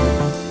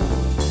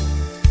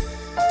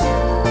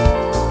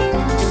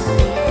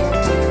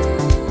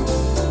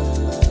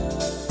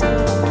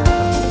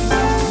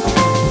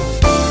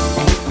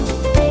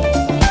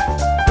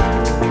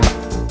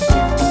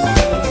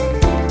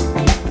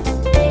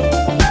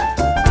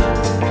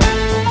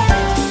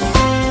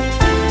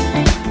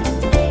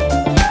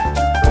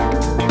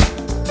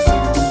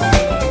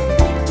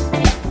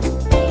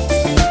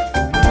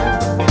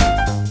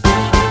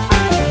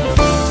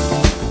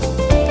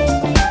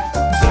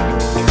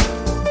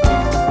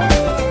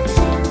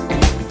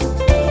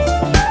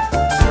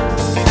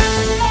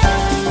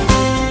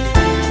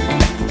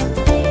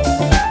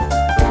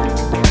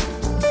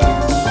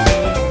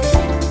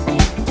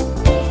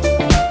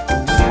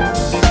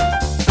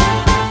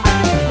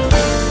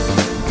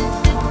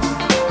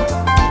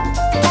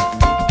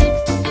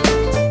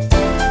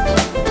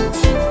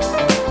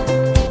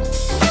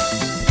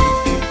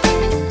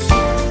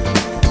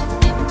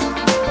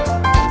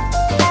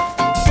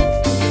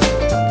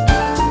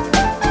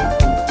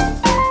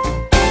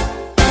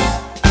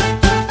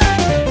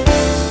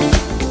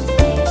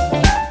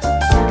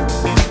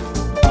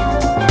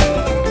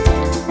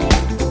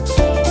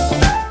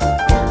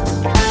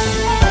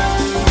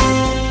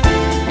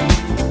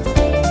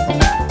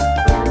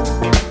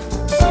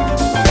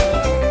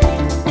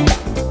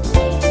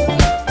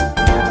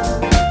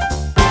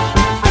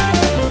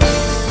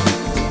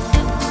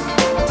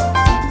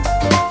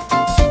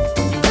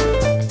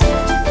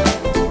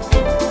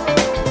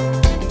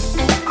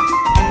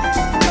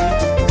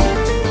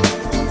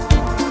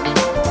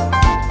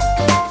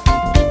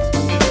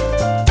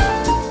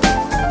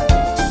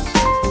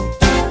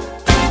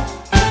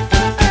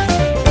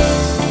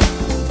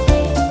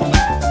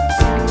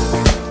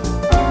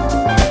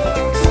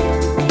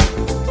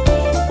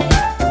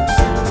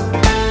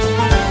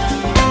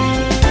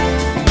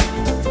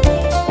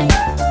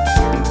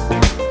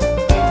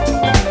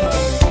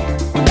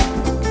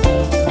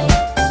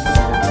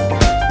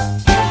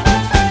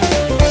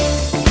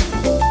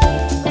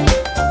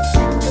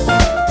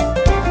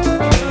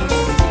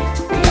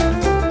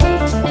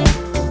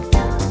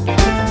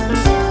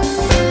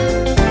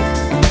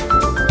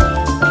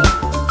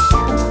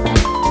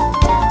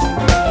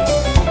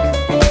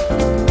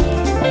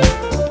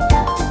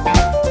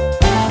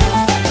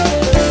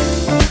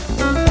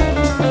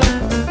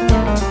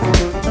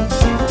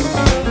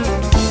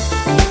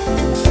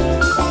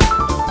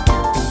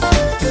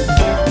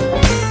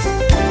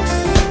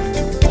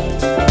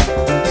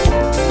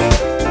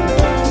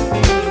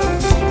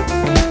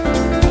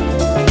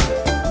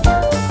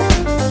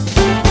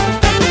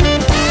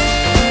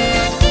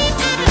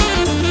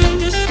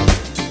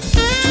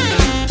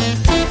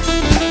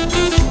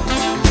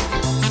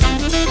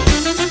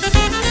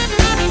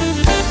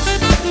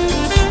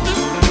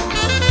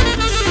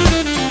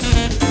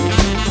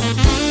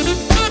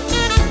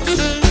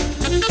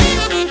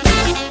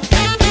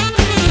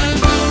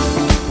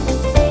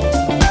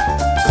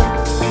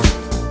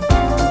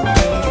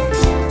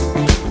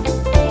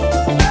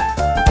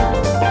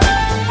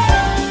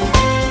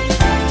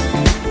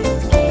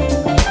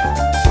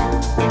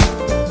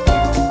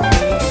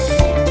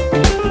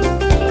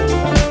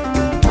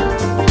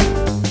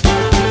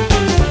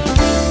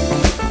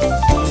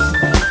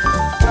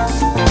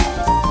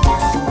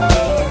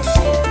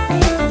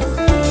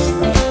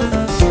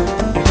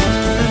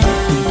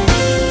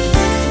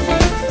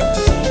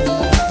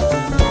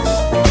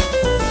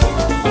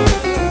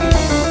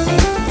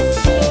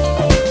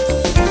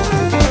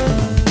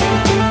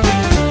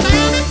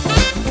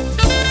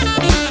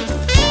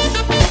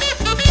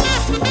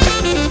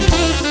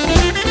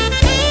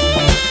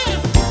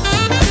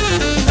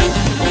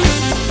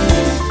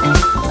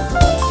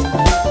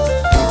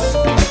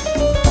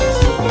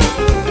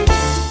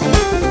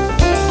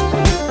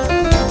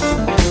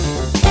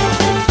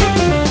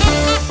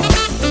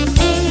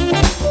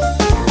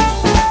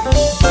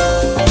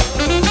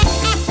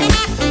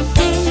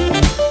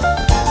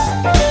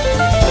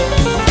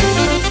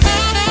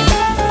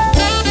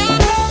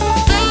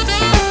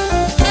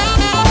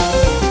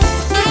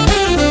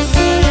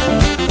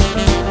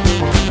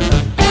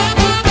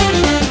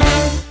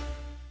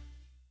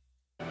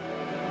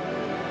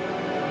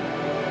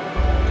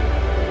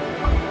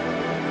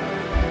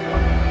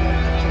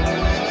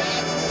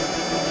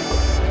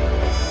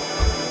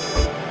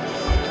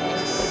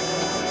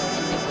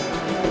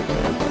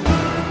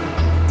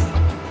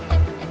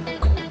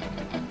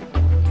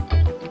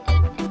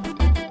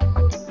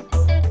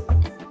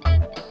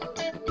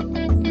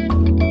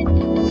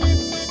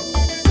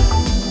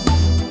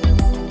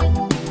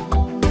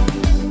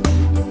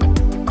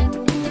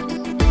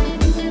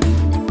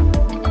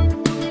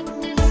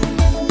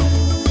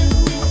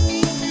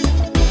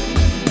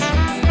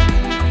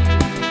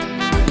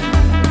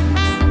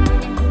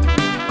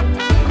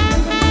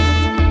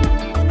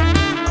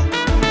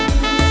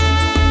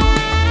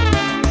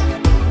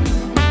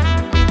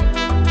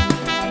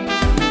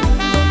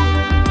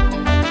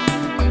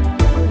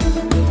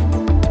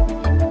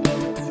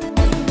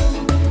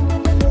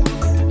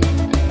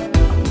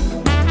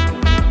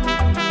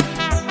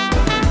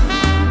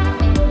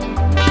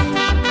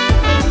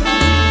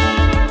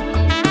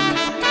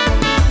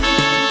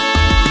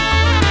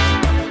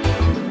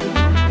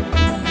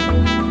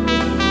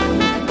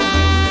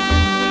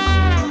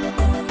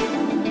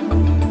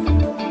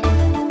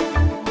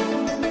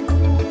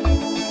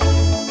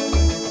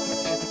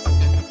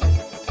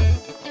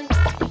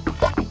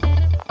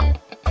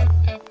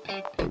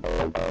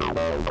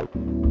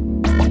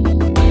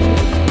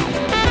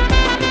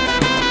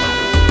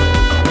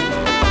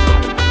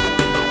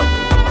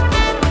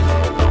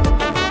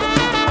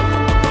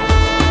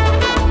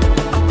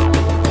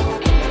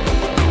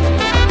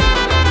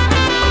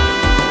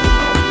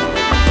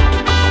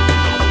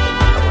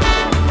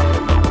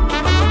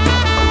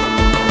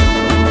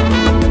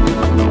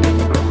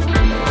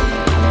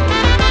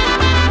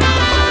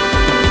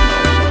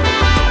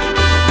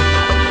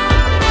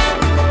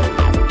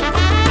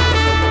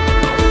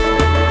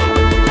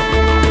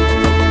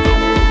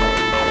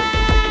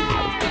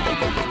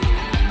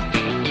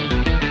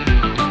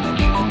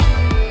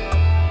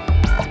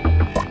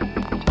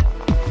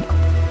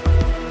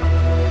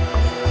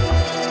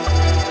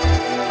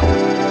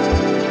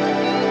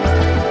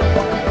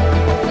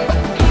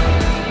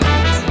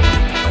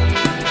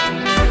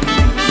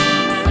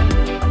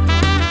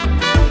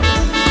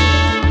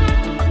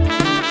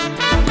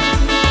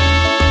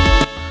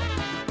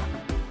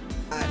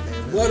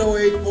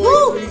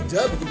 108.3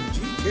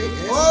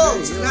 WGKS. Oh,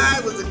 Radio.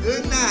 tonight was a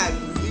good night.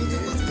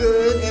 Music was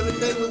good.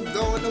 Everything was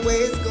going the way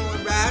it's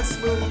going. Ride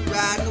smooth.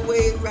 Riding the way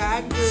it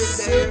ride good there.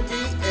 Silky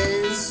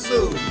and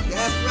smooth.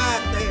 That's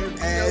right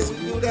there. As we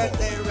we do that call.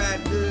 there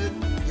right good.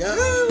 Yep.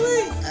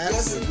 Woo-wee.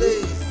 Yes, Absolutely.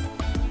 it is.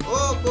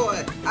 Oh,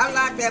 boy. I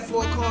like that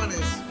Four Corners.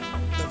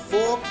 The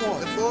Four The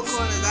Corners. Four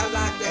Corners, I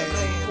like that And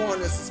name.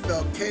 Corners is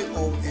spelled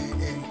Konners.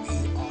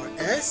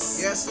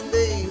 Yes, You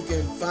indeed.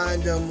 can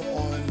find them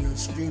on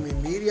streaming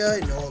media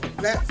and all the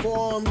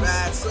platforms.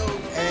 Right, so.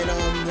 And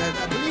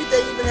I believe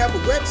they even have a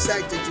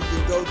website that you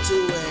can go to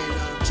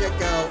and check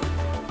out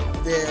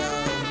their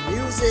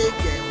music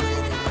and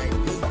where they might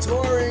be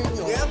touring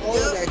or all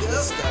of that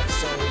good stuff.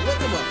 So look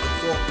them up, the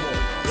Four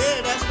Corners.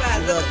 Yeah, that's right.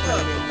 I Look love it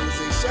playing up. their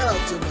music. Shout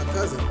out to my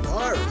cousin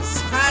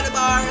Boris Howdy,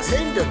 Boris.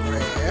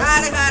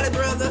 Pendergrass, Howdy,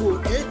 brother. who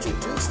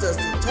introduced us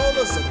and told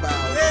us about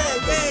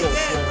the Four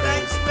Yeah.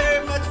 Thank Corners. you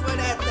very much for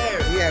that there.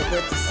 Yeah, I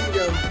went to see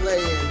them play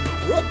in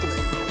Brooklyn.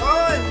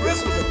 Oh, and This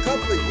was Brooklyn. a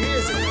couple of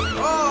years ago.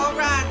 Oh, all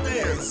right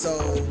there. And so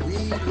we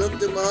looked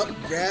them up,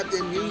 grabbed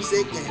their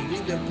music, and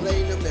we've been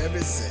playing them ever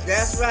since.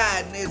 That's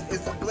right, and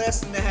it's a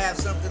blessing to have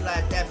something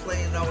like that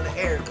playing on the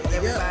air, because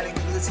everybody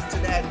can listen to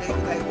that and they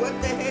be like, what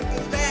the heck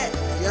is that?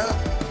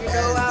 Yep. You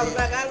know, I was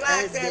like, I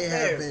like as that they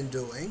there. have been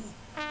doing.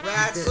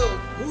 Right, so,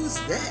 Who's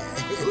that?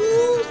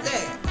 who's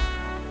that?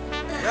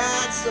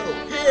 Right, so,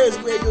 Here's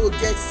where you'll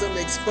get some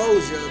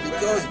exposure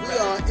because we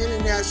are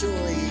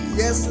internationally,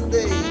 yes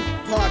indeed.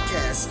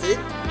 podcasted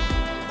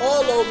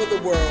all over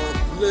the world,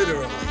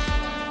 literally.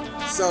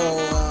 So,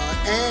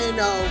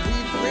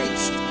 we've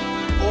reached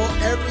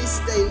every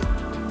state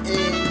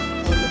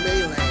on the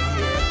mainland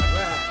here,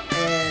 Right.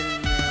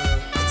 and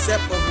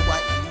except for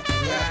Hawaii.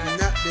 We have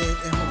not been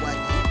in Hawaii.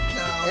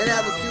 And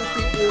have a few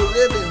people who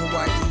live in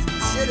Hawaii who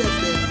should have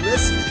been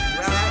listening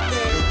Right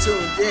there. and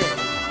tuned in.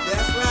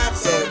 That's right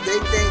So there. they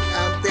think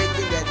I'm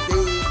thinking that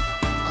they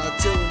are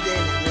tuned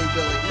in and they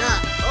really not.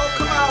 Oh,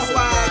 come I got on, a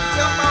Wyatt.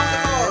 Jump on the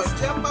surprise board.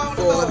 Jump on the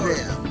for board.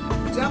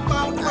 them. Jump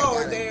on the I got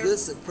board a there. good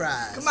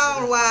surprise. Come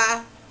on,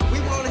 why? We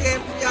want to hear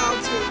from y'all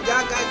too.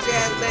 Y'all got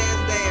jazz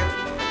bands there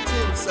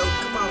too. So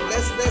come on,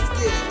 let's get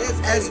it. Let's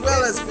get As it.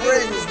 well Let's as get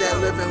friends it. that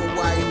live in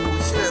Hawaii who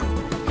should have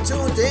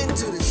tuned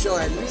into the show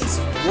at least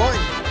one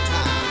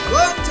time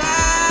One in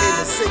time.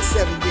 the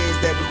 6-7 years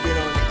that we've been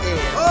on the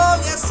air. Oh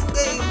yes,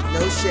 indeed.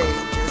 No shade,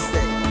 just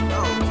saying.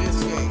 Oh, just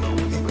saying.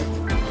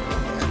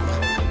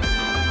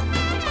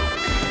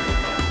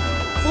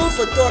 Food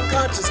for thought,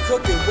 conscious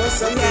cooking.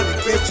 What's up We in have the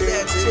to get kitchen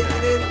that tonight?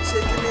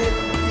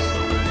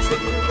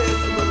 chicken and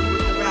vegetables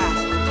with the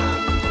rice on top.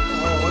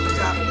 Oh, On the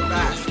top of the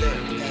rice there.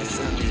 That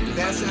sounds good.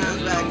 That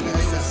sounds like it. It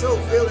was so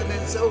feeling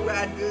and so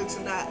right good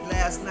tonight,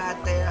 last night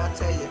there, I'll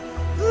tell you.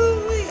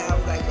 Woo-wee. I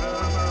was like,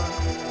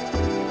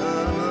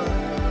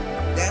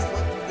 That's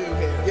what we do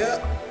here. Yep,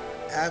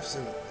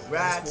 absolutely.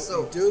 Right, That's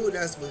so- what we do.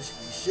 That's what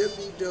we should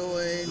be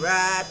doing.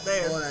 Right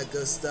there. All that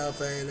good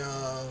stuff, and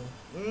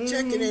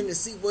checking in to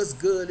see what's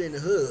good in the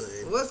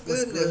hood. What's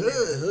good in the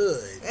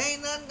hood?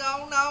 Ain't nothing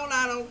going on,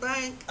 I don't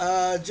think.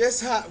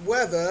 Just hot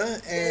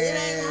weather It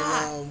ain't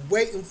hot. and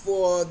waiting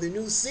for the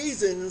new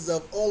seasons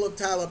of all of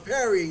Tyler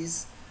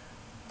Perry's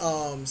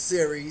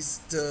series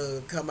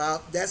to come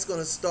out. That's going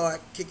to start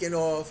kicking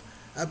off,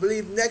 I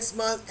believe, next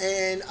month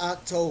and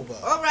October.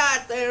 All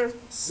right there.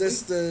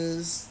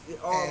 Sisters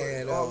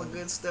and All the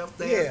good stuff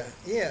there.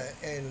 yeah,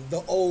 and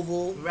the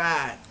Oval,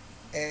 Right.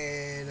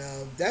 and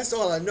that's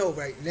all I know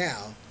right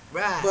now.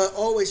 Right. But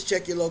always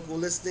check your local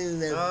listing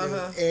that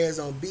Uh-huh. airs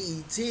on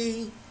BET,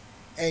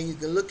 and you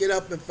can look it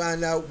up and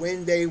find out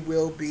when they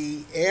will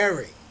be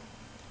airing.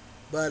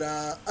 But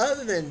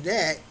other than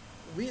that,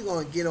 we're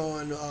gonna get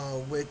on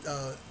with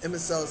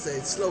MSL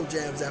said slow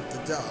jams after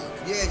dark.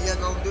 Yeah, you're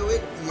gonna do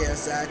it?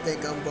 Yes, I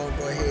think I'm gonna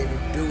go ahead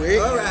and do it.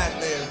 All right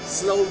there.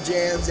 Slow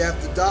jams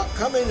after dark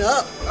coming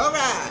up All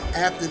right.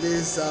 after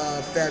this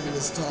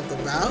fabulous talk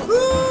about.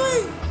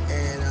 Woo!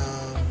 And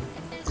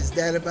is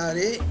that about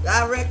it?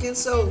 I reckon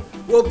so.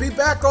 We'll be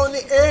back on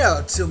the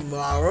air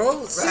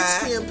tomorrow, 6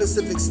 Right. p.m.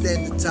 Pacific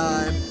Standard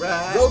Time.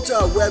 Right. Go to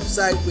our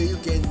website where you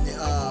can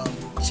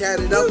chat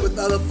it up with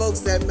other folks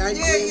that might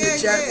Yeah, be in the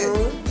chat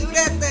room. Do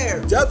that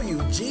there.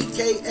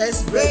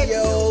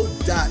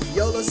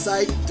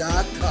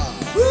 WGKSradio.yolasite.com.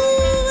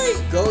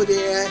 Woo! Go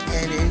there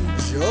and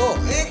enjoy.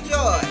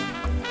 Enjoy.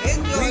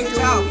 Enjoy the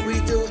talk. We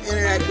do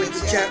interact with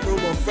the chat room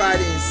on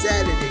Friday and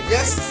Saturday.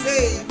 Yes,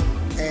 indeed.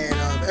 And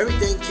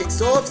everything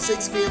kicks off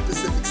 6 p.m.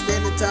 Pacific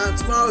Standard Time.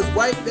 Tomorrow is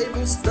White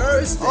Labels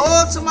Thursday.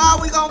 Oh,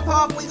 tomorrow we gonna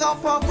pump. We gonna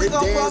pump. We The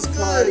gonna dance pump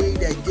party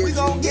good. that We gives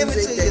gonna you give it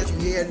music to that you.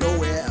 you hear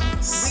nowhere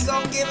else. We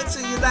gonna give it to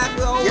you like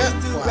we always Yep, do.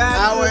 for an Right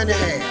hour good and a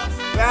day. half.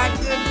 Right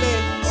good day.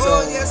 So,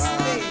 Oh, yes,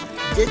 indeed.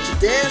 Get your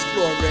dance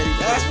floor ready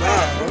for That's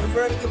right. tomorrow.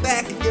 Refer to your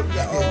back and give me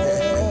the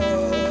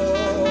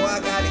oh, I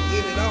gotta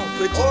get it on.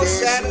 Put your Oh, dance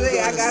Saturday shoes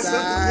on I the got side.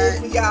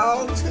 something good for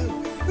y'all too.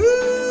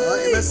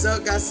 Woo! MSL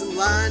got some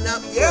line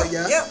up for Yep,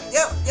 ya. yep.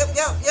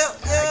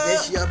 I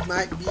guess you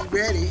might be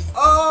ready.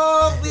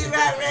 Oh, we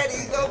right ready.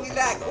 You gonna be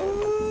like,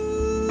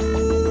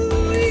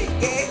 ooh,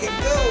 there you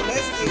go.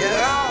 Let's get it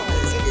Yeah. on.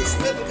 Let's get it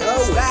slipping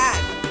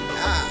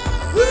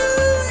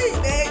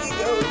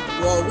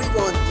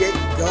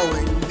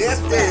going. That's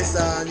This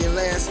your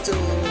last tune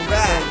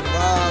Right. from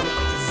Rob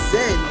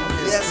Zen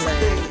is Yes,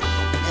 playing. indeed.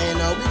 And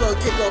we're going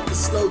to kick off the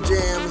slow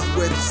jams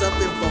with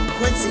something from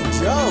Quincy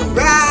Jones.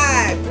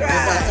 Right, If I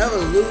right. ever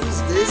lose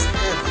this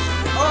heaven.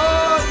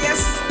 Oh,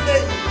 yes,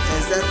 indeed.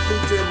 Is that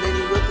featuring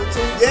Minnie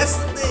Riperton? Yes,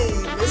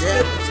 indeed. Miss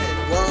Yeah. Riperton.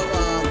 Well,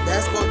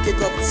 that's going to kick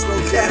off the slow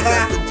jams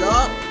after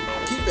dark.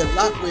 Keep it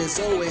locked where it's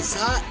always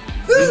hot.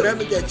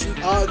 Remember that you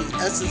are the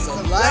essence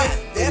of life.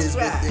 It That's is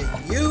right.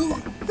 within you.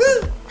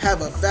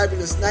 Have a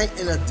fabulous night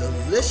and a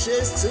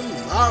delicious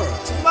tomorrow.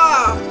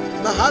 Tomorrow.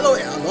 Mahalo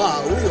e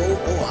aloha ui o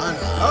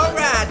ohana. All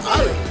right.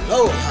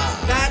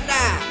 Aloha.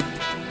 Bye-bye.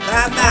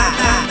 Bye-bye.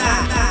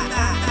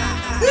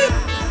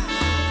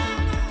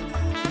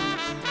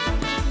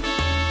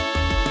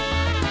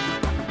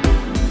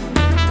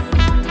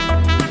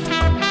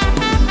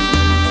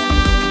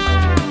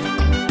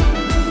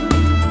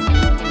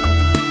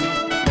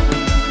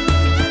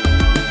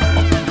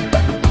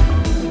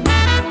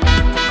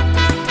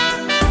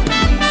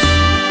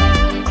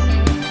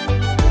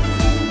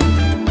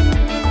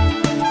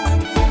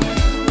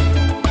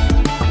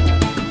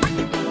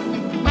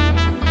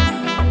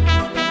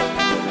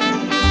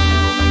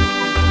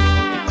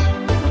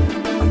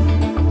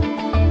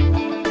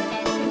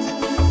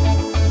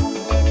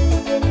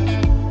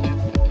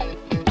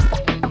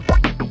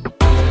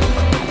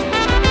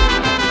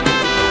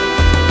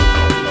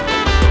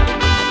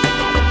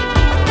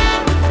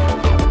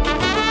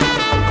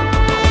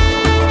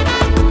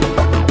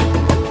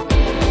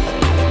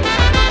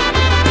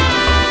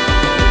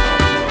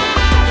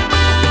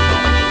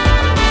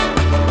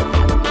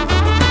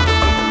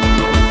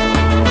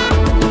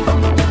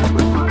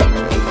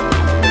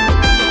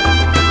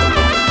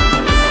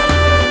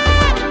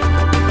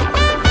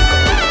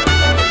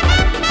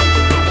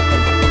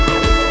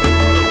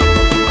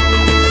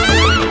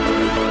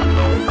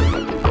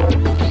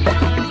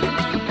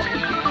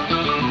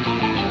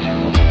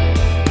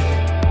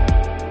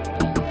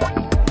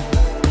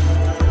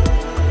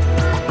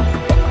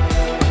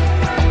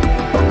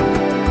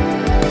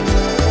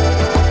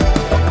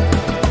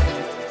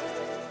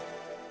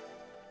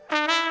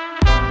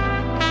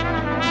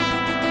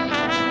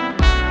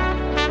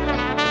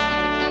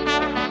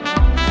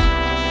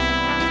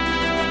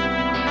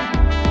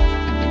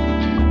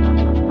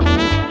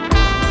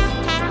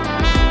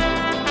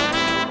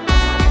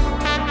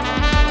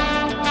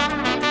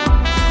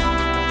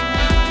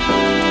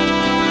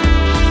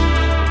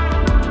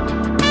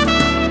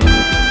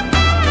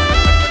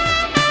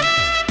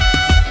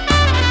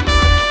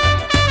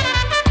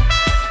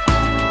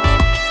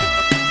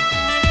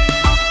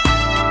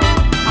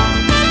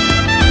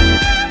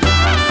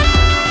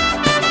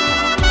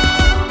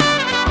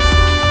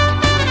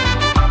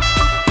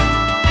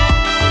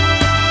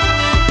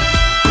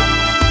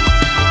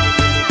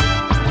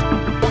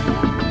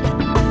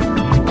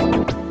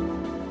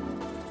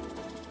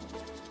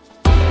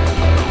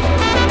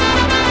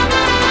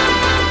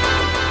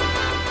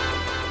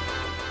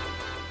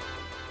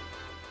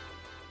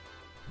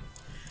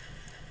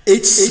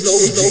 It's Slow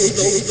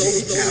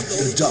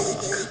After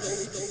Dark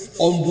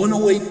on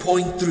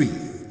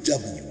 108.3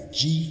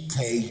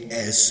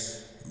 WGKS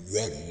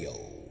Radio.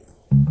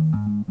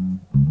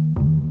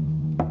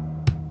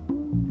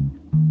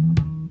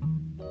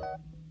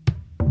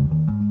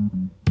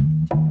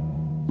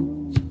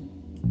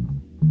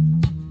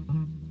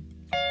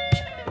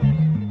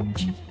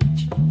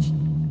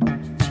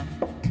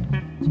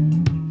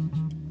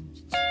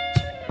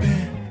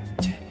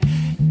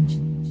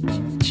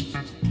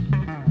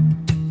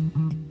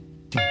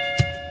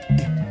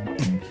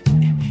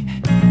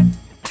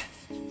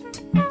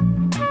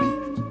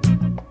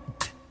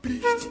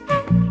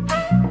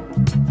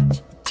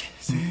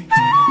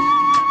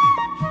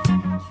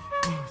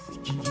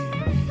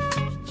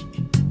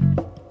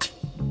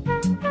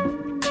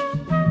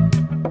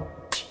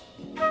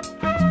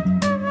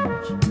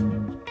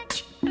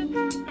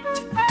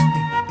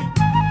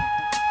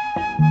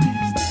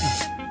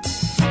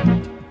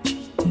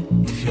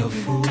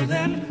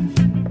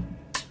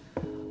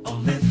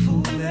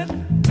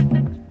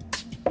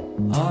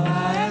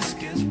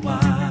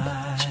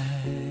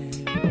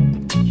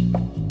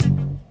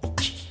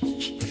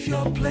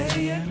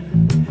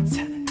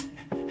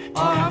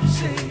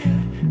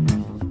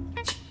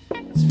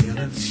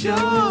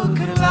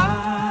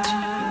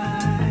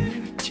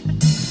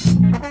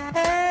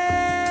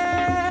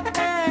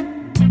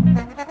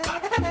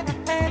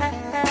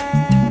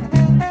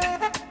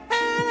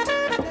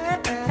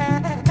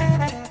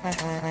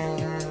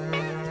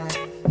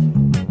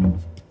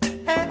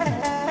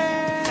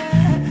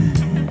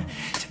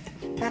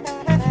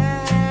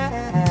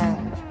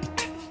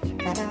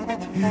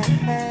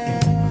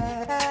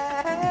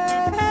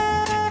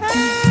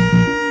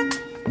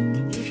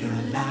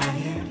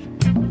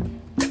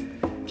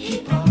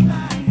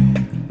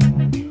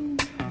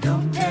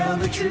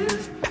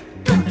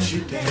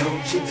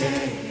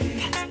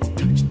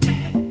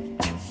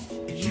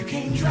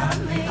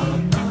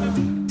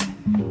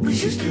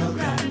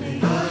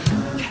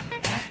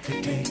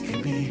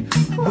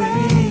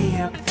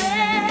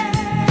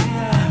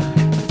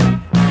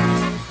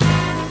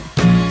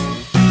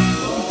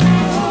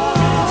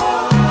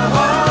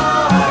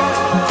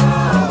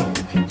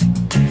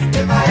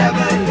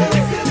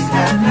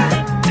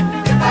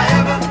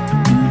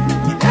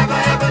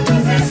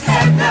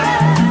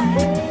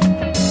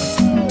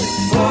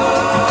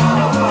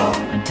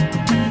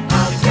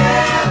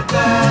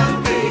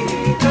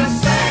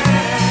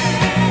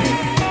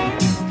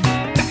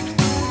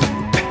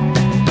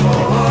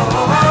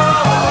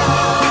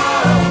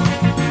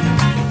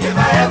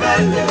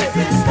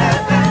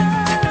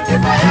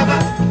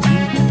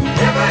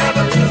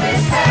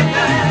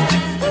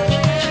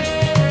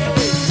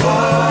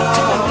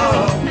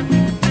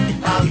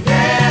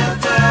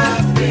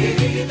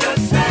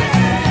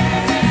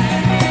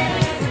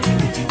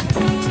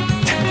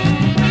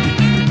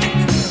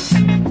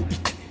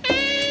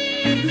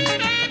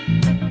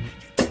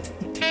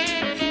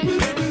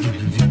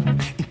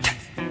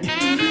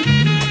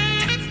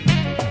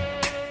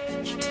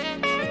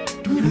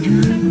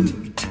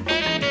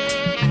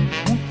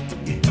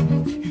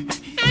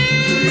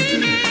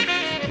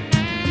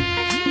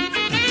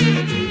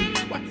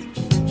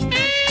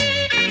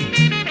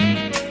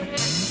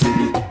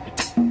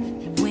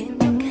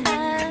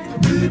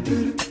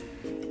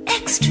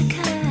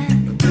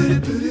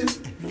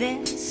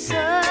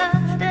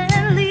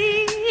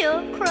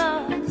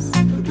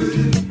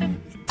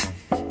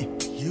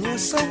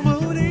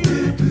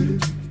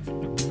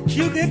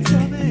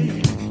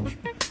 victory.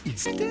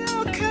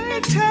 Still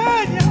can't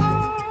turn you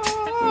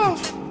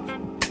off.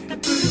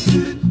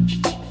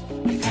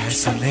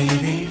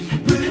 Fascinating,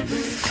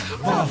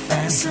 oh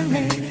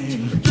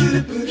fascinating.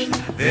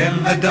 Then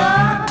the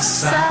dark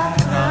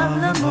side of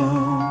the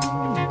moon.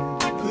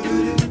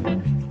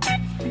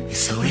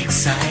 It's so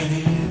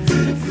exciting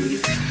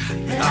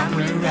that I'm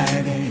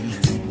rewriting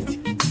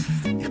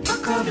the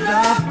book of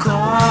love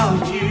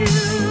called you.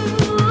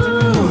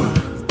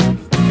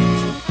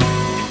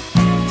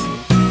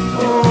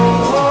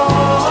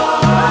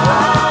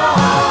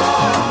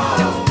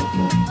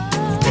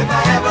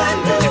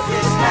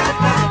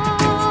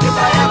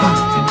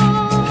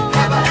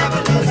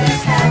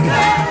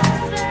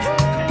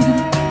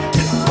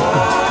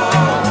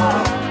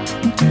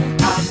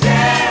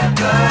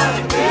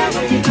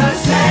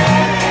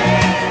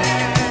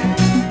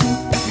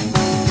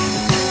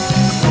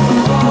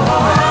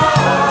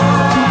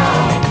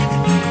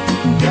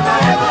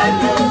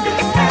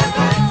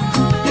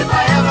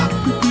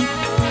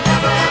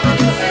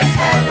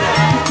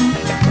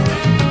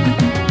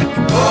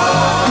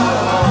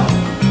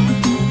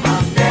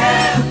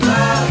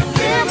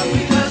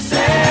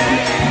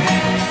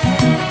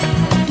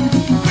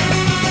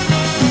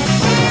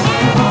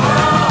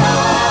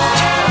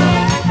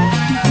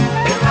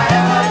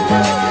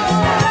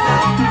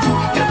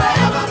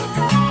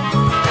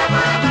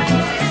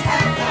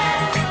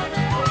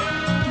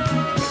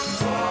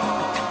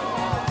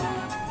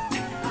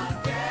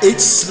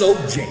 It's Slow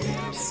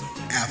Jams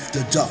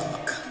After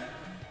Dark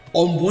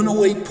on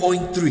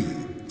 108.3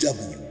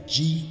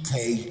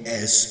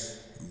 WGKS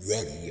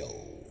Radio.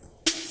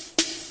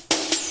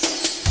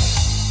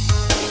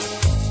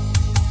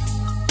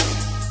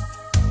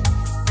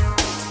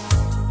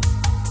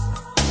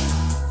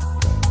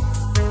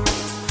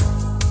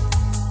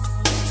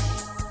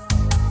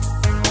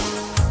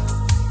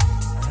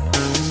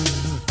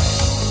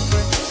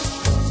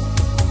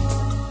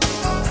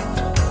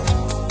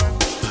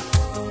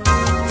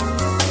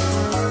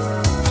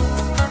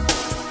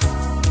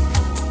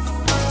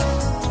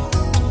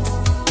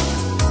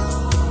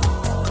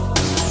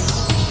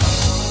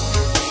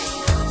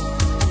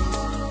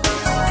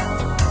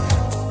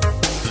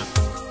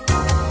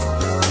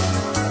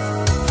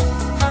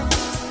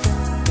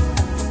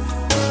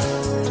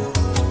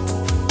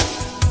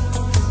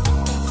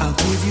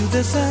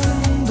 The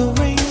sun, the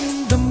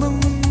rain, the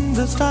moon,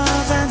 the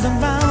stars and the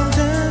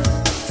mountains.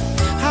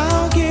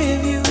 I'll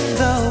give you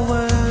the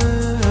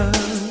world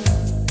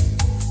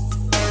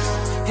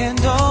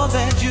and all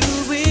that you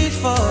wish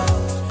for,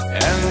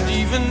 and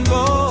even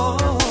more.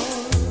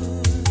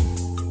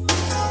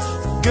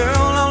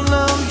 Girl, I'll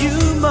love you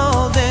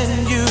more than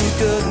you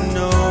could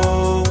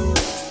know,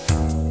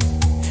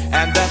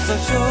 and that's for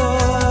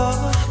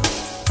sure.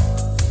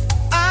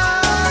 I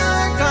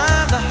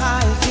climb the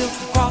highest hill,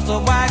 cross the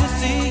widest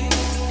sea.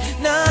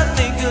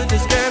 Nothing could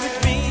discourage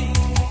me,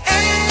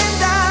 and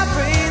I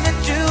pray that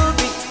you'll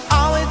be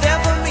always there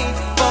for me,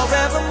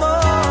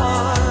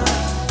 forevermore.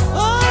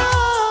 Oh,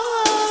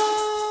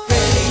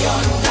 ready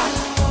or not,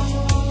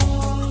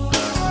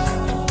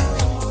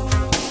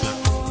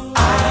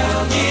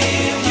 I'll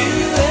give you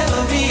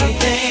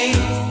everything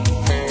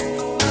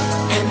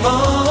and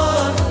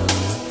more.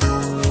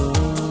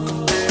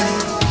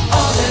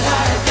 All that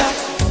I've got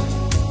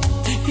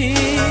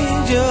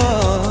is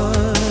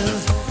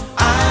yours.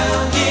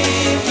 I'll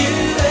give you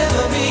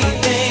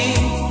everything,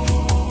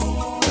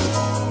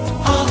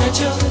 all that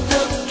you're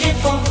looking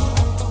for.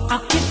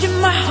 I'll give you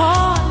my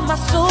heart, my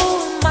soul,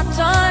 my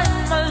time,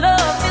 my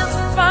love is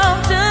a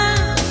fountain.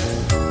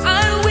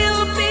 I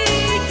will be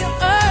your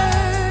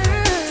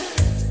earth,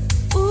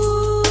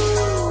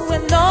 ooh,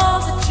 and all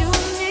that you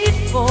need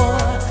for,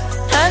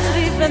 and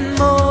even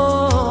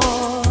more.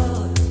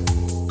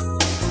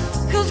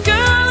 'Cause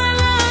girl, I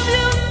love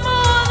you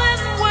more than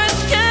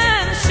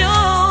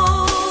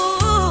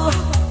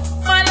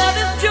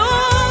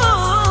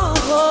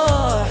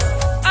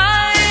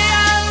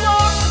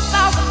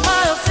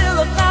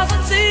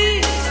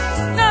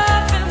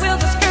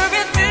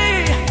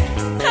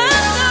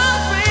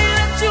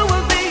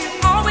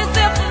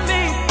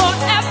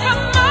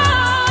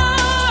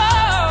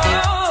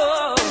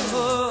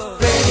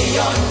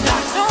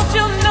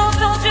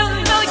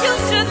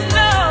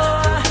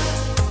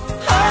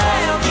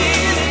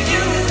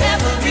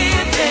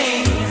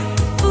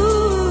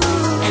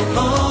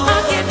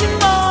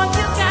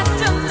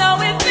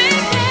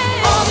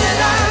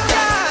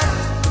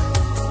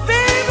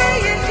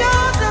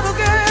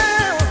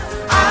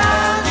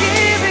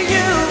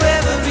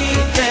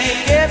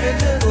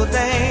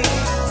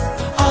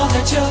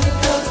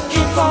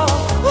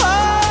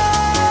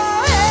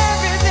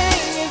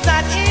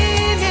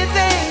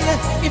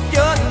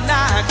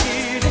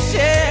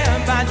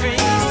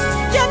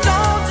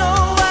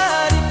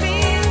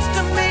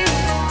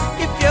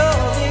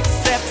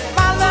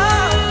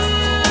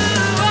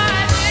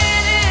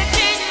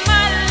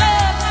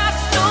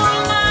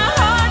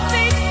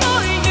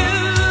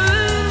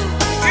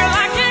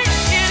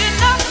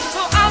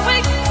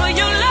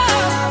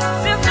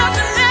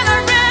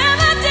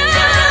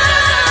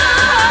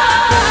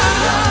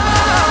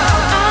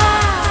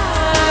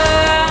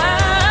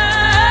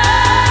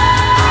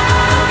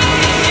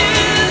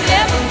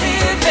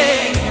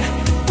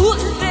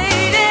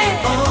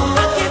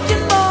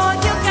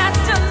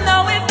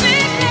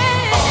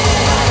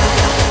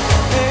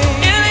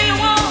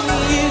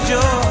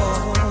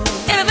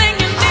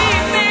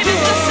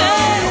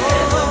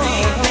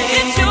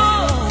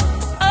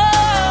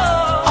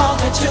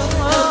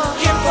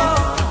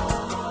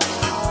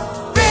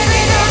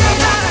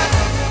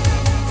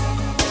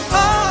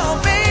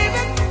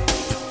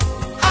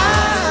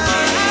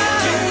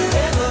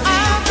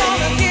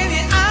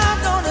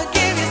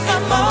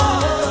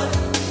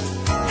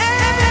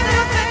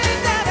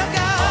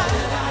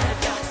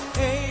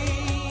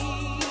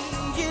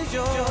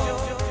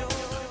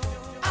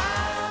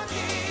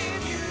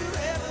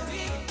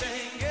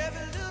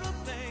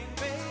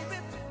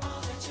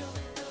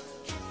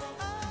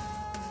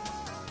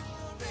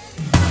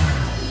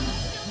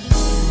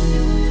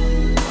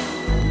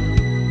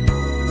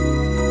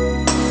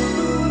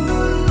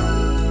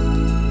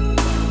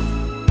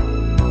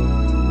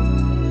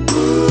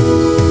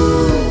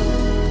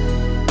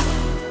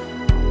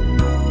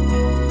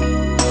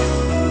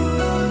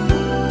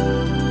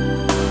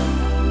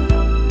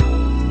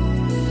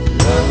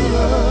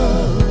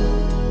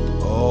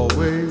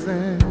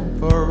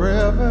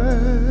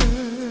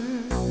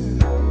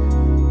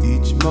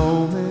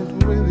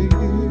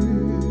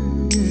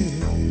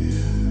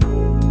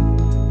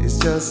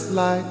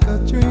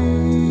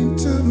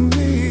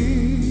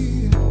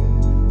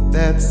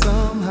that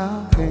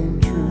somehow came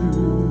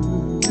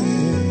true.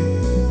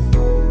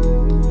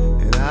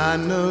 And I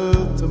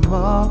know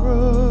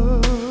tomorrow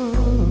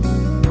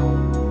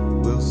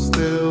will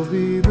still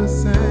be the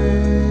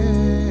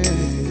same,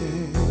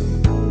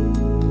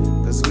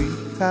 'cause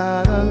we've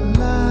had a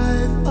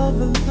life of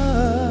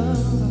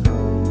love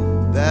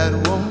that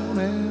won't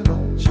ever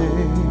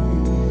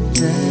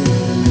change.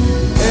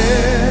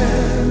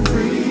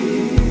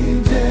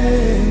 Every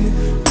day,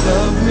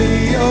 love me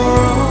your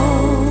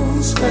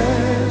own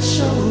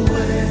special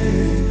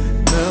way,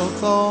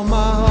 melt all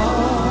my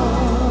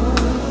heart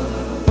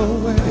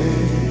away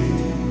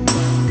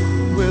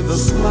with a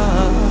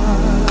smile.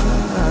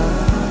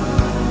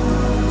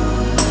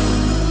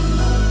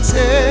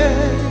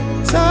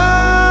 Take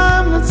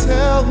time to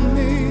tell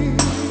me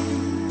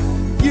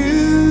you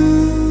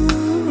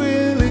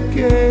really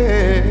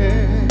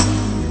care,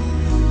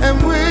 and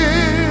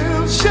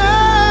we'll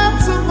share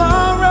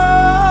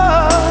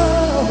tomorrow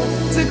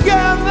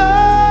together.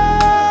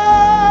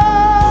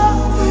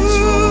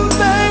 Ooh,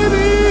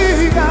 baby,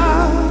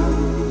 I'll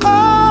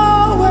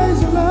always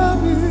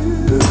love you.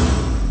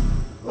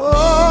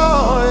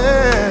 Oh,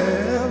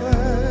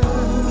 yeah.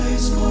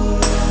 Always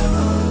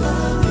forever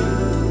love you.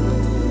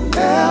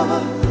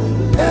 Ever,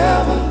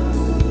 ever,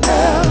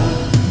 ever.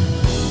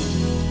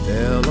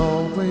 There'll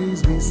always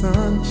be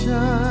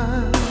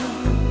sunshine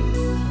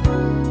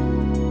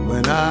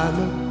when I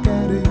look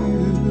at you.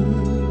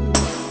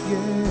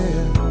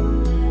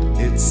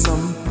 Yeah, it's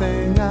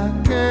something I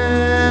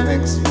can't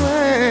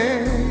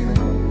explain,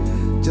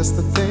 just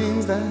the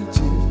things that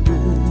you do.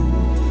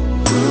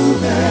 Ooh,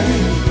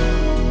 babe.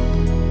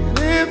 And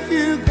if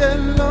you get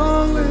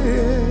lonely,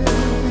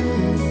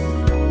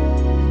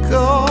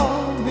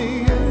 call me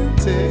and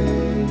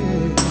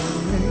take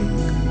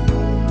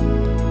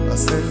a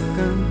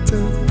second to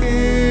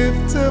give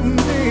to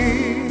me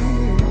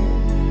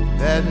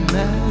that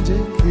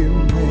magic you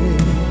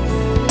made.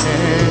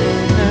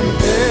 And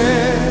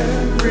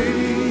every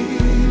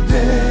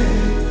day,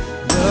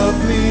 love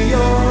me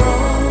your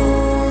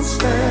own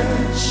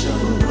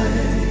special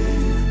way,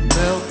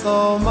 melt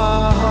all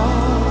my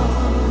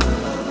heart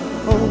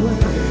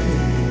away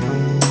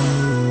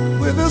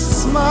with a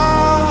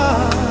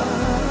smile.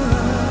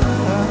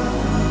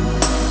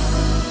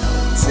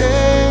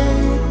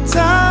 Take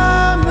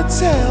time to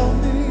tell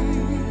me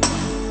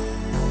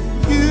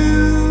you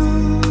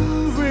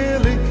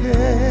really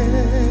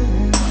care,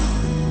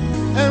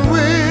 and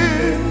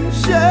we'll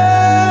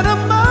share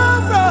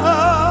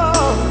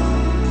tomorrow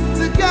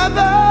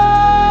together.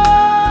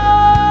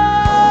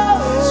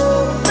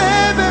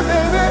 Baby,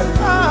 baby,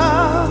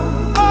 I'll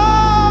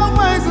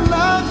always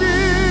love you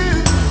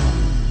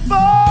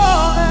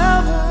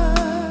forever.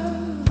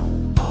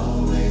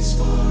 Always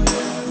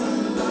forever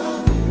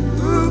love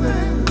you. Ooh,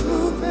 baby,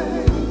 ooh,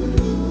 baby.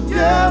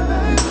 Yeah,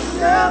 baby,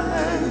 yeah,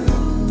 baby.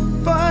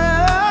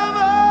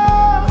 Forever.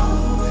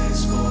 Always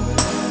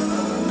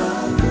forever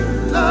love you.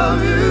 Love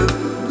you,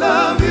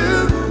 love you,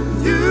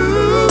 you.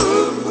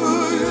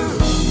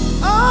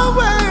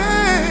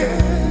 Always,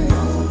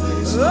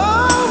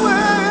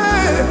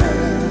 always,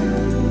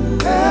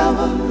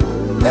 ever,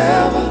 ever,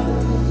 ever,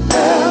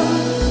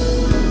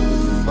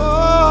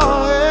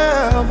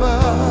 forever,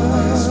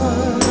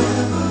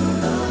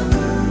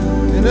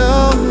 and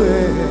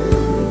always,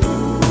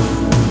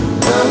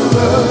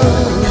 ever.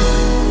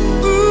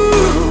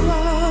 Ooh,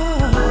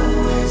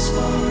 always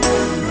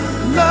forever,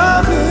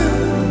 love you,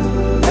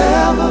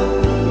 ever,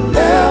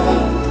 ever,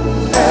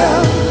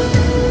 ever,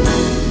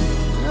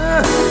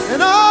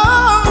 and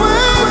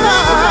always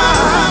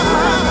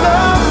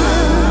love you,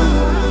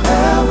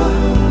 ever,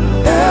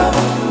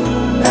 ever,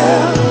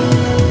 ever.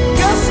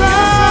 Yes,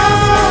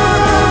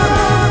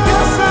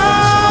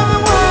 I'm the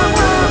one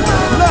who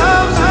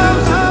loves you.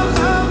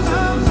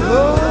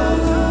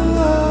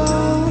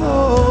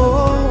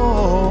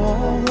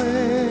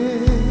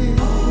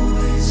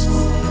 Always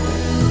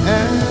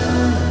and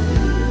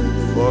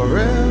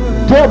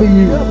forever.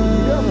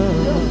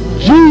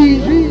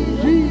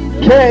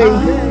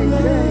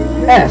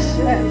 WGKS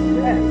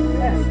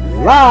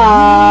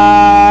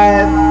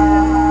live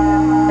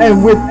and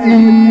with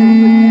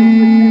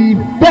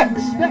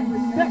effects.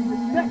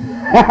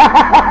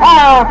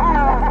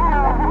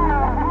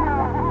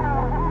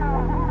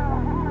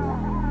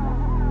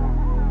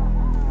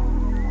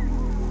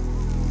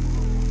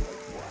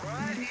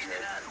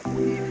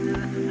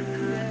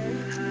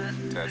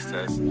 Test,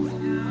 test.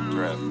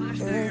 Drip.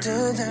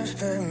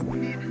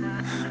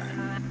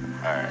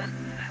 Alright.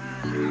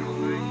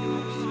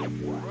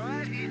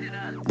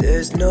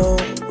 There's no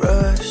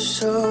rush,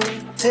 so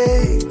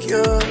take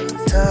your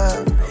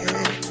time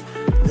here.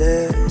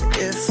 Let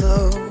it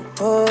flow,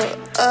 pour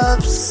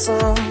up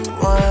some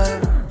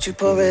wine. You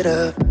pour it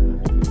up.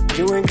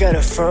 You ain't got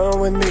a front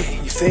with me.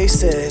 Your face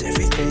said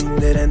everything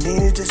that I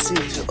needed to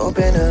see. So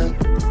open up.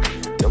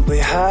 Don't be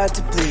hard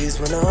to please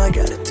when all I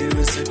gotta do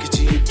is look at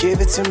you. You give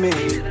it to me.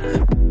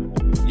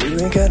 You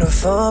ain't gotta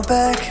fall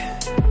back.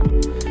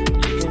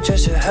 You can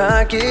trust your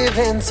heart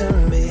giving to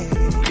me.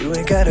 You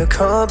ain't gotta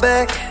call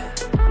back.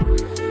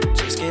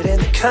 Just get in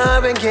the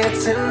car and get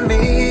to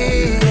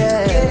me.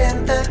 Yeah. Get in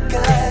the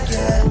car,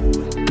 yeah.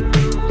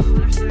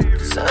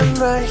 'Cause I'm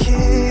right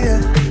here.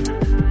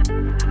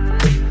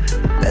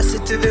 Pass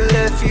it to the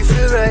left, you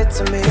feel right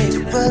to me.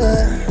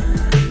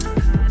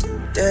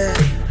 Yeah.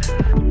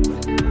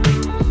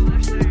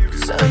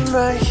 'Cause I'm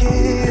right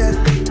here.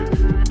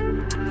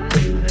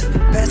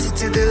 Pass it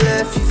to the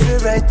left, you feel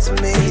right to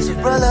me. So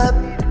roll up,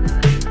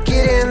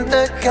 get in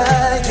the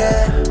car,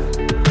 yeah.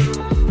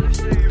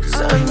 'Cause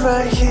I'm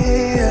right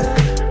here.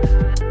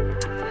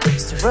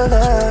 So roll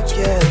up,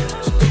 yeah.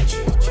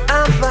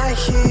 I'm right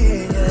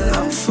here, yeah.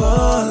 I'm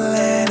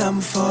falling, I'm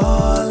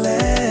falling.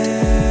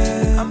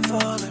 I'm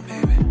falling,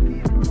 baby.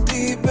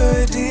 Deeper,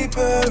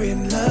 deeper in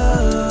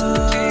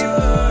love.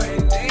 Deeper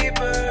and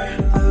deeper in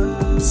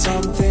love.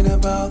 Something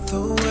about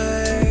the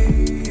way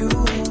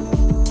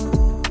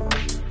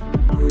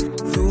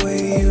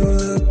you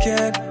look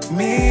at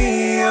me,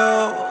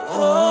 oh.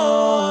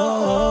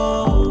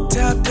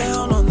 Tap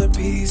down on the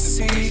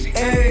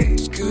PCA.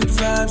 Good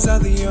vibes are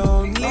the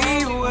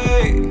only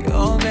way.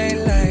 All night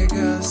like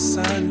a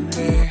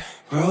Sunday.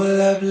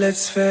 Roll up,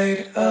 let's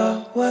fade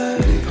away.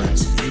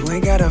 You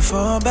ain't gotta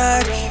fall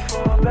back.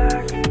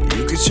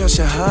 You can trust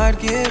your heart,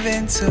 give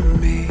in to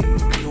me.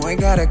 You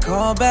ain't gotta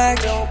call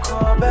back. Don't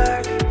call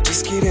back.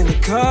 Just get in the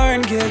car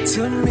and get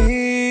to me,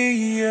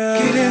 yeah.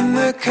 Get in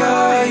the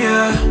car,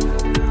 yeah.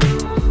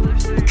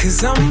 'Cause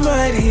I'm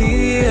right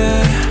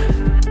here.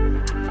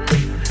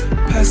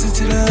 Pass it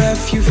to the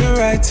left, you feel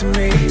right to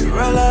me.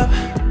 Roll up,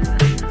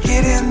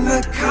 get in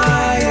the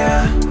car,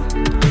 yeah.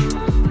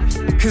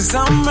 'Cause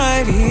I'm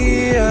right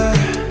here.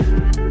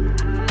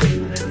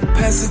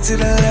 Pass it to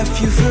the left,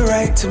 you feel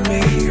right to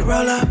me.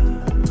 Roll up,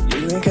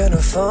 you ain't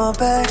gonna fall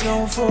back,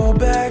 don't fall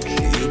back.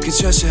 You can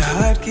trust your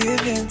heart,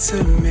 give in to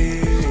me.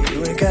 You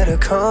ain't gotta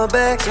call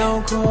back,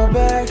 don't call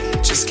back.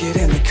 Just get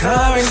in the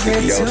car and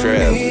get Yo, to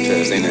Trev, me.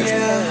 seen this?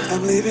 Yeah,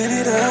 I'm leaving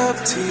it up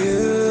to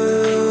you.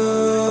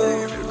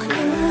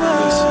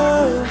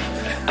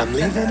 I'm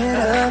leaving it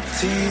up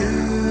to you.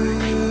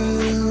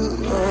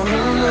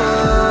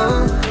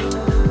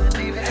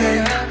 Hey,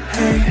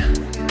 hey.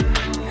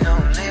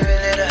 I'm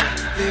leaving it up.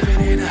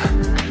 Leaving it up.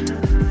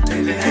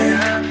 Hey,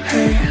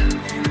 hey.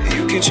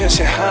 You can trust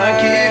your heart,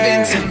 give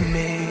in to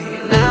me.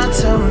 Now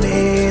tell me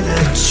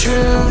the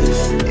truth.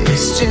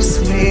 It's just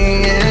me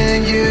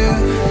and you,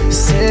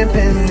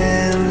 sipping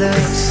in the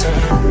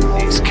sun.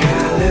 These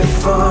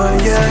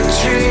California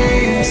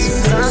dreams,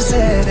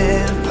 sunset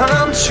and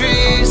palm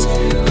trees,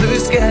 blue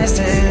skies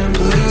and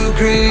blue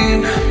green.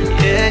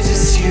 Yeah,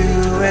 just you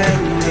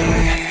and me.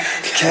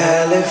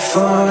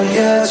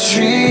 California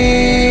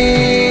dreaming.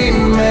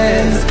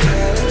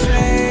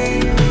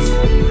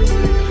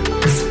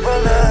 So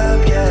roll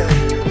up, yeah.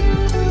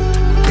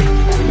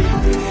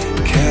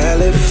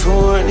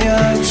 California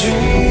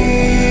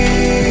dreaming.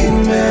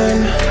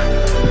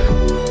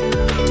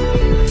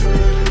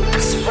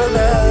 So roll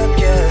up,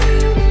 yeah.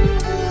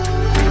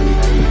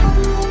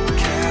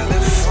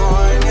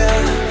 California.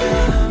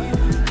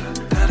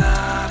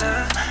 Da-da-da,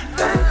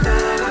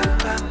 da-da-da,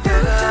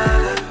 da-da-da.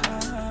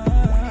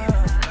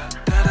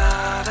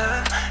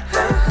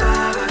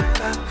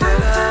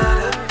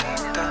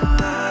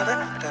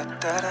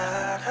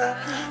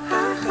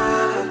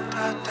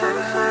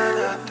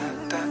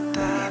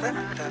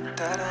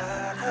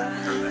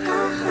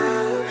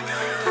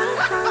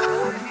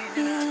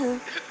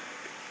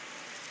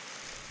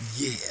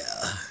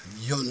 Yeah,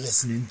 you're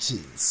listening to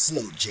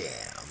Slow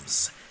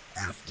Jams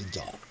After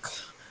Dark.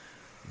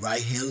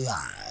 Right here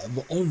live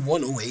on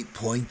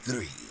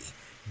 108.3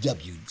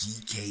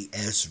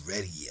 WGKS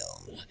Radio.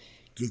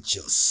 Get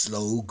your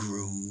slow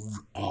groove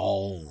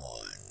on.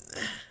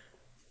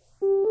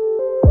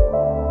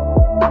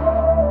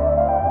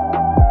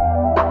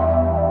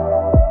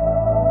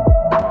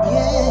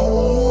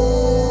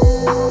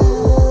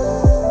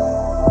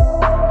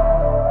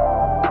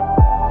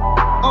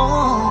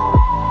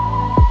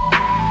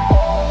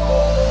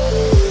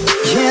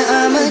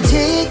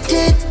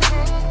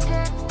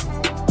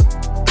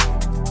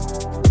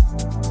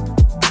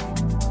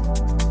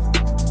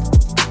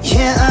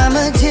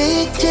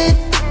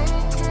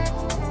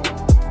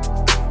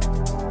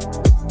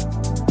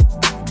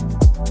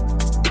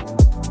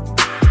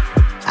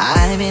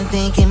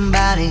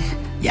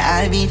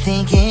 I be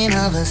thinking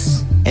of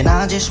us, and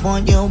I just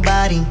want your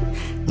body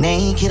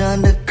naked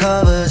under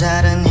covers.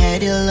 I done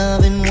had your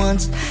loving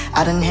once,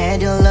 I done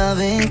had your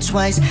loving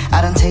twice.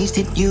 I done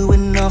tasted you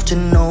enough to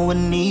know I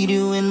need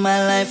you in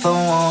my life. I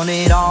want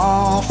it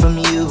all from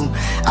you,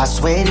 I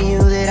swear to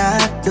you that I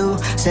do.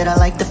 Said I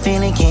like the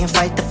feeling, can't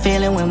fight the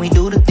feeling when we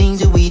do the things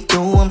that we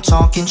do. I'm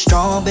talking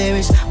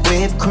strawberries,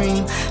 whipped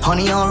cream,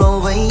 honey all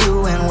over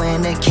you. And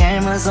when the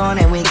camera's on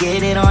and we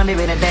get it on, there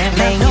ain't a damn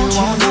thing you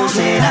won't do.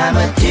 Said I'm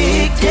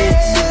addicted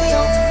to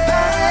your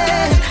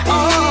body.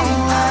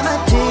 Oh, I'm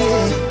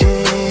addicted.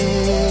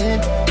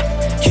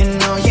 You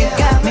know you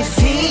got me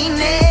feeling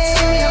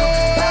to your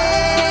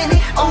body.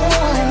 Oh,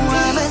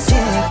 I'm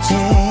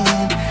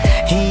addicted.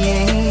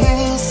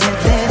 Yeah, said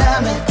that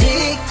I'm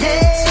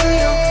addicted to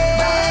your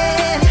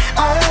body.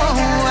 Oh,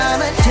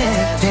 I'm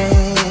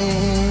addicted.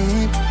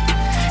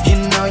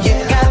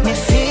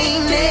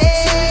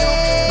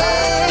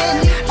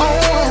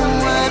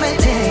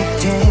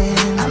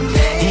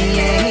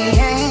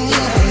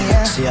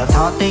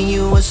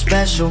 was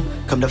special.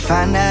 Come to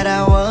find out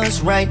I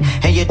was right.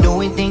 And you're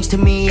doing things to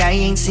me I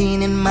ain't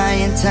seen in my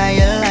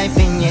entire life.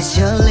 And yes,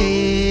 your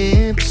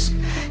lips,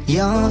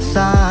 your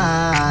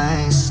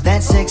thighs,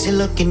 that sexy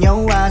look in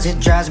your eyes,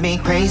 it drives me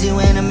crazy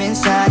when I'm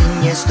inside.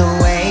 And yes, the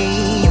way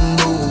you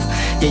move,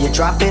 yeah, you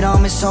drop it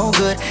on me so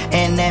good.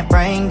 And that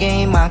brain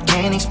game I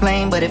can't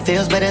explain, but it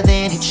feels better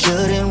than it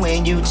should. And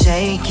when you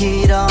take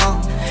it all,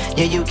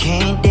 yeah, you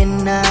can't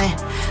deny.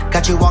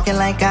 Got you walking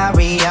like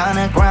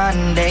Ariana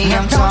Grande.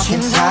 I'm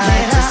talking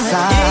side to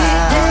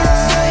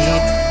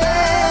side.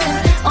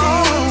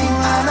 Oh,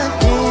 I'm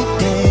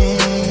addicted.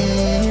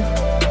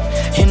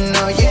 You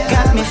know you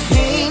got me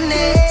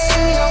feeling.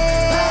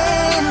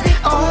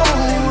 Oh,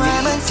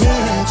 I'm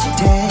addicted.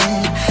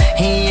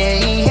 Yeah,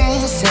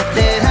 yeah, said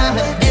that I'm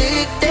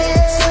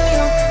addicted to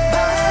your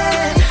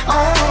body.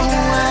 Oh,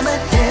 I'm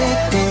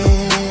addicted.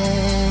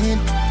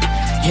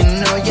 You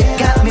know you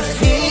got me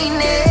feeling.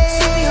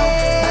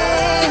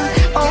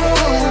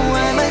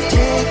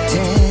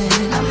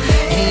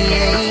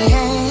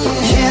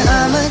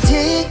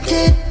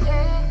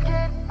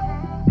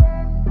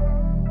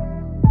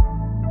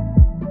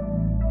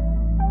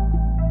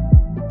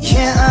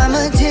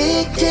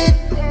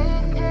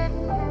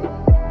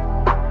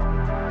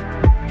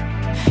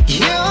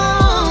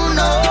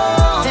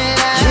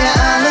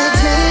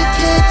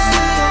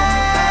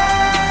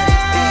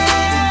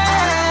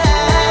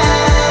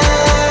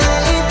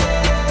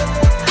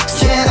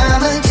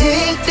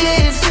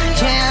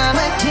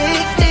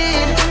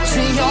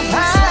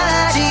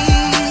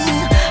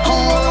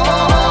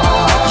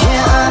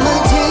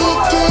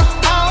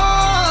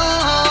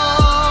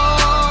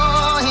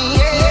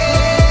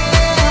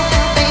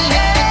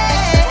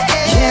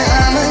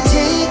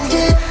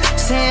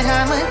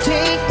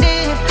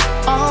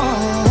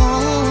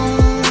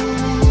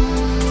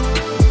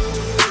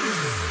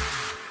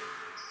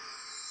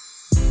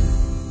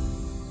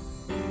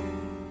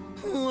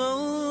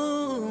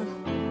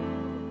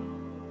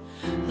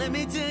 Let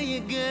me tell you,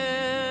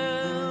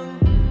 girl.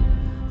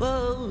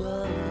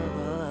 Whoa.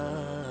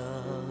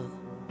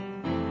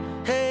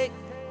 Hey,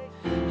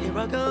 here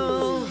I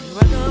go.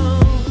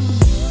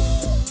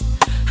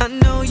 I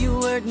know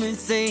you heard me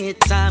say it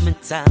time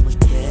and time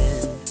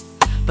again,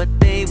 but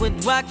they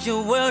would rock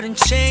your world and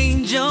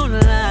change your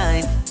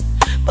life.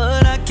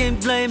 But I can't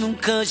blame them,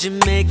 cause you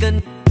make a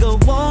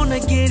nigga wanna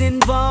get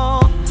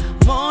involved,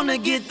 wanna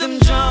get them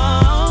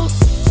draws.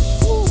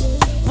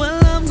 Well,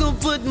 I'm gonna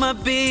put my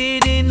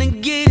bid in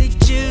and get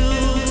at you.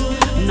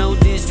 No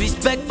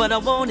disrespect, but I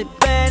want it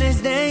bad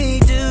as they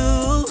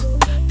do.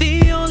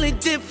 The only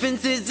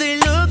difference is they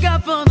look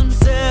out for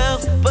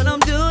themselves, but I'm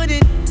doing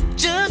it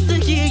just to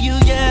hear you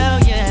yell,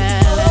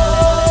 yeah.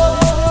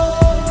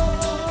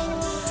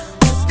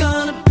 It's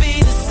gonna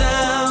be the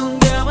sound,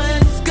 girl,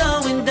 when it's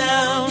going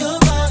down. Your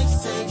body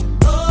saying,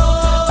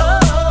 oh,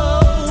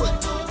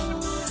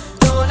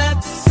 don't have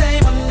to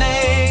say my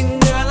name,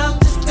 girl, I'm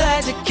just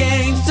glad you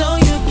came, so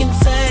you can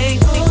say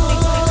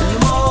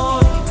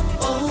more.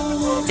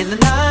 In the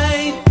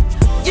night,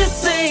 you're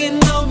saying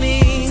no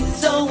means,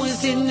 so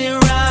is in it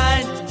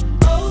right?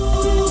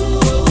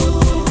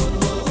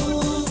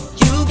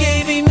 You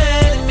gave me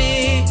mad at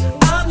me,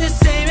 I'm just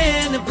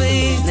saying to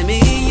please let me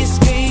hear you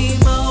scream,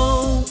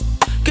 oh.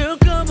 Girl,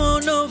 come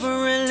on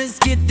over and let's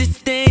get this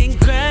thing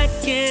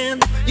cracking.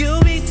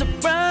 You'll be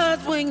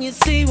surprised when you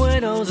see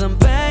what hoes I'm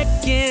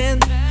packing.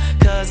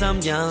 Cause I'm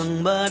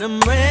young but I'm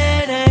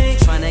ready,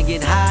 tryna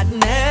get hot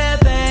and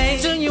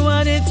heavy. Tell you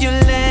what, if you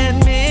let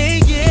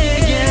me,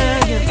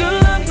 yeah.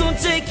 Girl, I'm gonna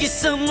take you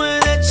somewhere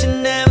that you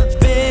never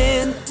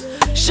been.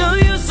 Show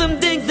you some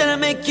things that'll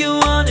make you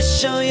wanna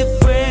show your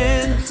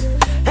friends.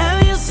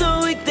 Have you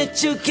so weak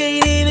that you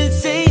can't even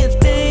say a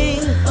thing?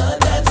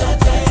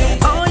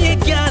 All you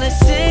gotta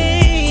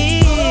say,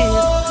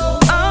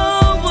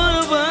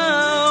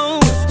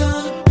 it's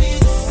gonna be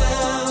the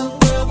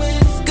sound, girl, when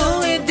it's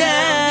going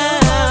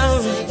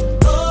down.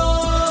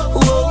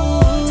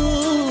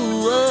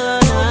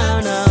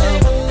 No.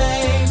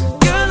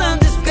 Girl, I'm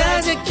just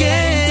glad you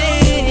came.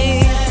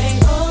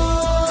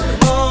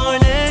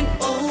 Morning,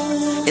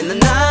 in the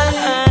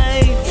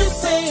night, you're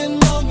saying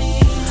no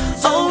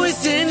means,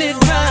 always in it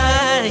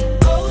right.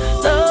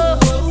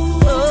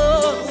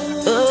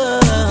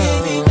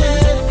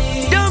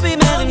 Don't be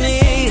mad at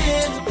me.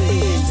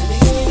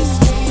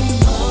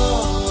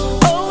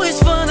 Always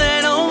for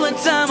that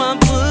overtime I'm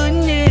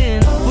putting in.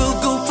 We'll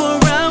go for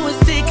hours,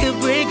 take a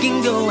break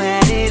and go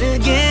at it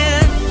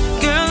again.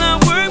 Girl, I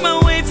work my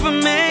way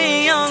from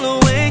A all the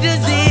way to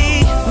Z.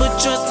 But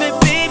trust me,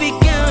 baby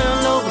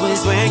girl,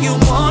 always where you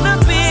wanna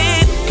be.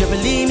 Girl,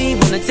 believe me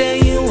when I tell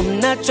you, I'm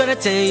not trying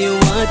to tell you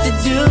what to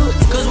do.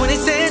 Cause when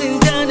it's said and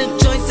done, the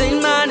choice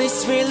ain't mine,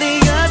 it's really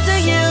up to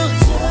you.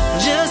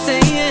 Just say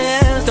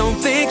yes, don't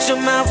fix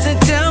your mouth and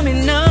tell me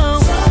no.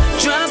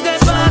 Drop that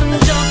bottom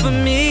jaw for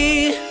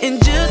me and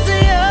just say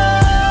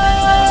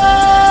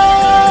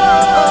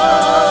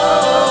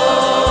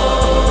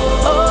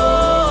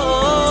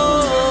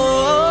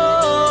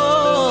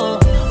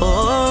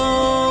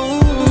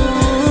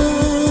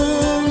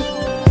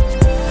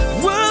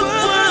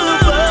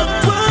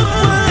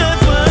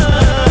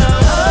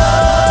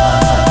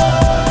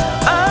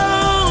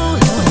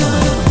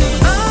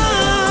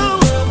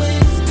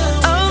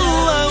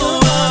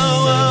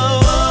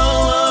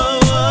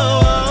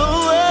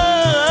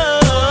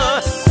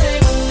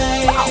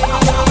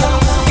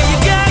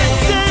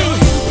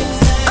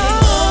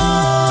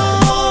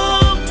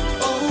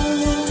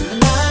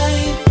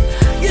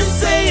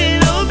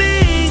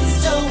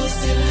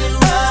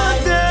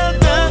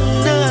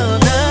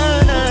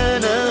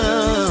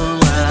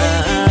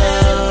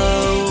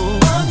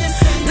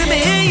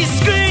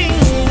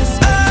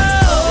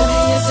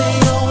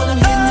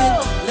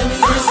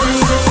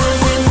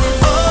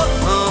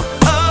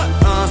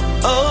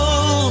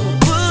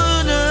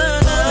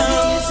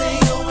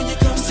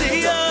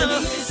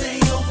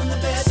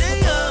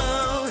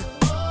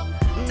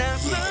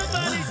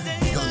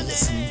You're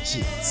listening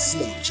to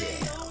Slow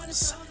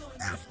Jams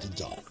After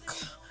Dark.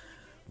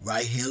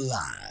 Right here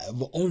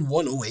live on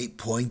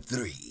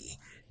 108.3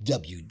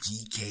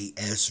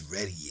 WGKS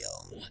Radio.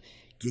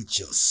 Get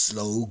your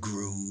slow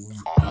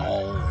groove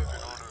on.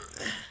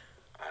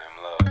 I am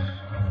love.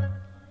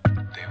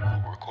 They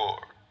will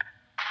record.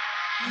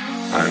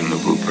 I am the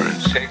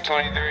blueprint. Take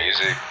 23.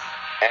 Music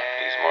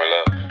needs more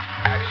love.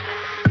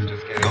 Action.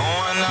 Just kidding.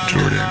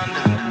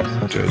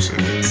 Jordan. Joseph.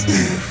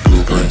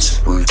 Blueprints.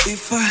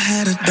 If I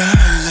had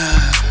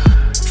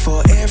 $1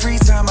 for every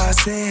time I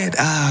said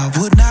I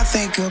would not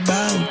think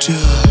about you,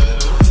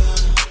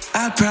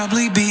 I'd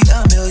probably be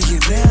a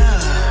millionaire.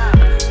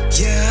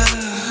 Yeah.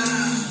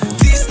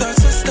 These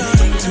thoughts are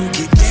starting to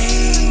get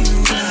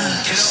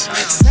dangerous.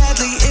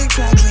 Sadly,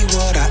 exactly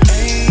what I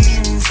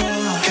aim for.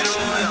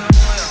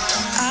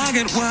 I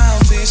got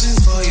wild visions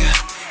for you.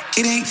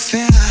 It ain't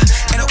fair,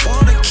 and I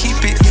wanna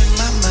keep it in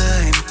my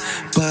mind,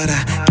 but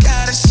I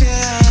gotta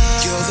share.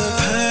 You're the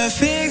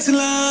perfect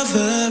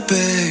lover,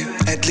 babe.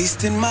 At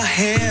least in my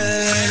head.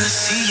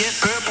 Fantasy,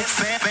 purple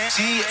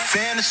fantasy,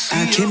 fantasy.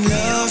 I can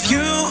love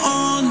you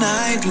all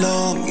night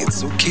long.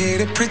 It's okay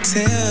to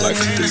pretend. Like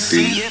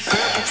 3D.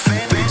 Purple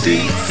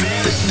fantasy,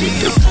 fantasy.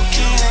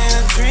 Fucking in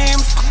a dream,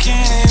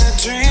 fucking in a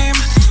dream.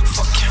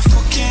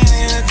 Fucking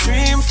in a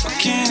dream,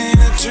 fucking in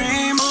a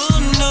dream. Oh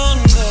no,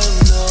 no,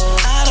 no.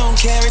 I don't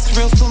care, it's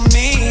real for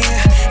me.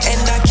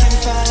 And I can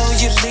follow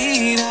your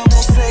lead, I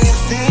won't say a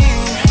thing.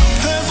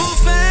 Purple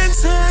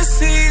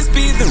fantasies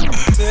be the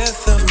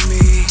death of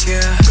me,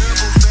 yeah.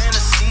 Purple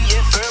fantasy,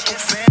 yeah, purple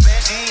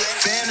fantasy,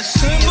 fantasy.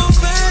 Purple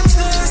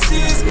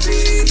fantasies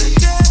be the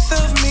death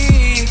of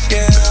me,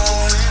 yeah.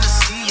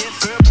 Fantasy, yeah,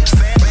 purple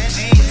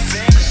fantasy,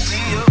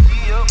 fantasy.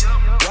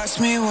 Watch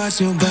me, watch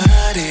your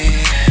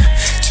body.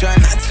 Try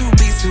not to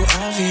be too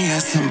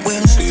obvious. I'm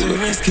willing to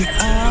risk it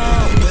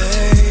all,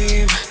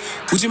 babe.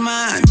 Would you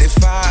mind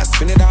if I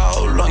spin it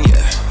all on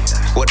you?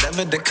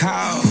 Whatever the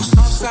cost.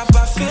 On top,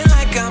 I feel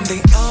like I'm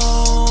the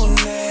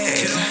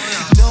only.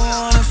 Don't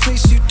wanna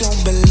face you,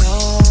 don't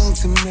belong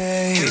to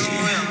me.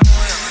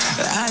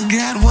 I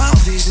got wild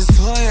visions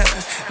for you.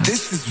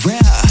 This is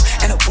rare,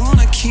 and I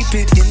wanna keep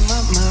it in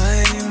my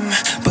mind,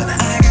 but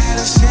I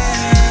gotta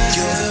share.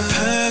 You're the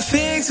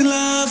perfect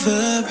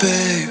lover,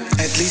 babe.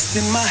 At least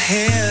in my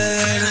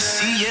head.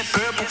 Fantasy,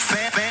 purple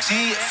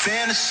fantasy,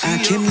 fantasy. I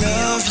can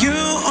love you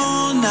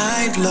all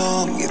night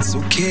long. It's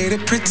okay to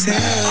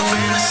pretend.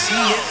 Fantasy,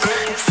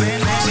 purple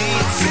fantasy,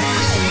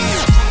 fantasy.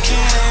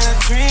 Fucking in a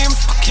dream,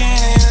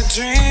 fucking in a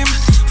dream.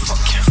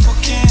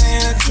 Fucking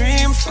in a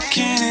dream,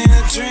 fucking in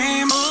a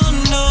dream. Oh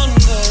no,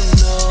 no,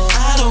 no.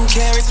 I don't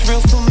care, it's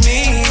real for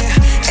me.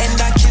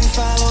 And I can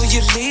follow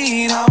your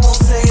lead, I won't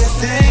say a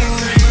thing.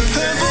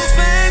 Purple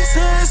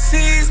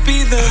fantasies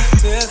be the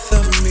death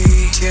of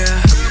me,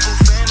 yeah. Purple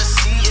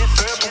fantasy, yeah,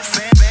 purple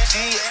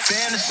fantasy,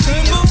 fantasy.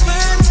 Purple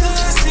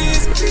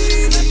fantasies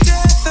be the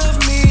death of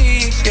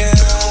me, yeah.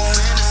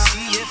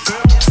 Fantasy, yeah,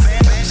 purple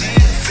fantasy,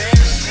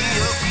 fantasy.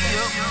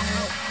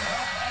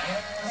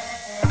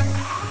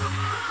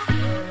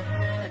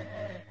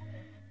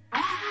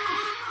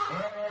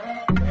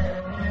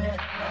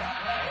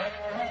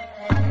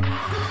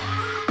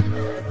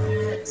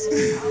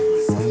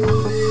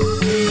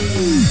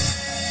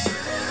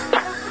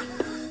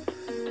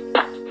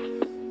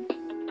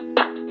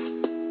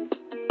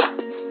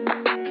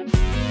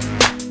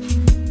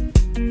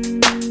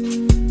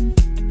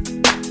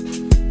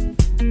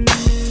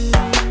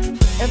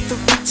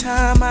 Every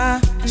time I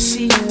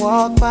see you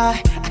walk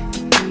by, I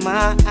keep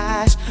my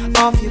eyes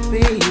off you,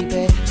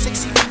 baby.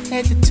 Sexy from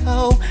head to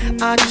toe,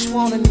 I just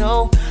wanna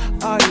know,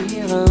 are you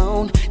here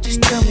alone?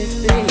 Just tell me,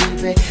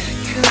 baby,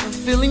 'cause I'm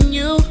feeling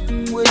you.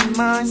 Wouldn't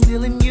mind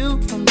stealing you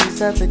from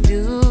these other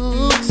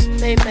dudes,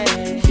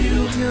 baby.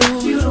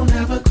 You don't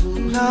have a clue,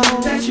 no,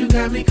 that you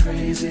got me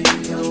crazy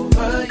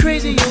over.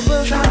 Crazy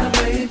over. Tryna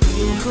play it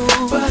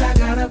cool, but I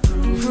gotta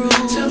prove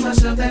to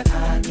myself that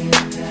I can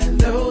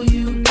handle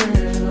you,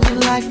 girl.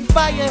 You're like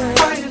fire,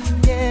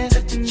 yeah.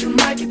 Touch it, you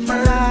might get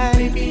burned.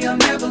 Maybe I'll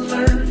never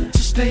learn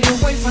to stay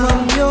away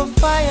from your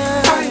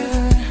fire.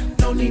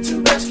 No need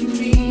to rescue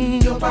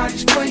me. Your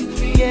body's playing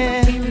me,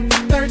 yeah. Feeling the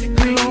third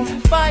degree.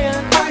 Fire.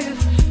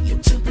 Your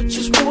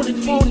temperature's warming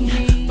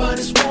me, but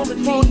it's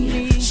warming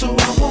me. So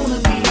I wanna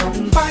be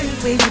on fire.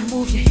 The way you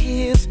move your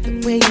hips, the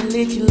way you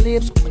lick your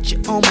lips, want you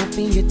on my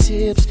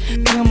fingertips.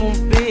 Come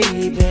on,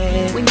 baby.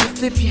 When you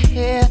flip your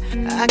hair,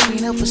 I can't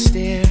help but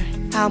stare.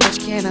 How much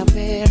can I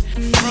bear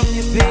from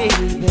you,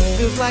 baby?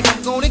 Feels like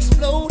I'm gonna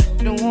explode.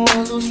 Don't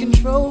wanna lose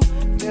control.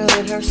 Girl,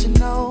 it hurts to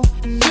know.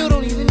 You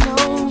don't even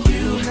know.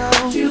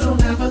 You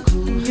don't have a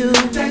clue.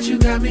 That you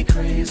got me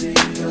crazy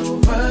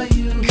over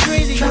you.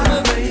 Crazy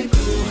tryna play it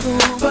cool,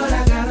 but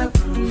I gotta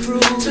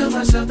prove to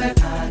myself that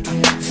I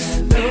can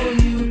handle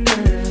you,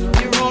 girl.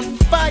 You're on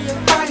fire.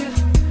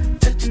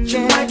 Touch it, you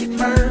might get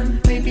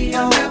burned. Maybe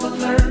I'll never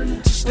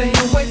learn to stay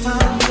away from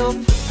your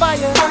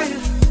fire.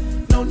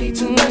 No need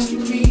to rescue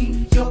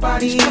me. Your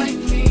body's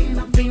playing me, and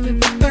I'm feeling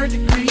the third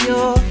degree.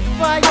 Your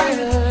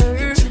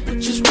fire.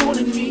 Temperature's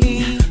warming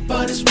me,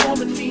 but it's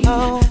warming me.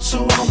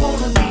 So I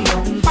wanna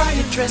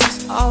dress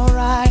is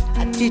alright.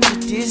 I did you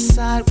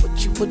decide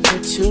what you would do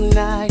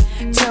tonight?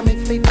 Tell me,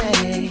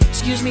 baby.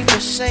 Excuse me for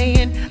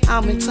saying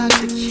I'm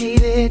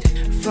intoxicated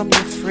from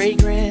your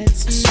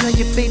fragrance. I smell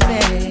you,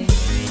 baby,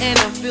 and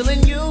I'm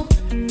feeling you.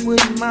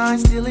 Wouldn't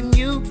mind stealing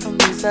you from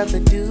these other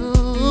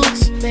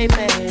dudes,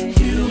 baby.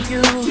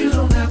 You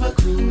don't have a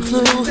clue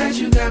that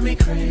you got me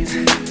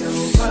crazy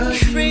over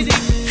crazy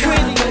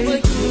over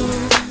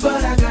you.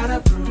 But I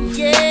gotta prove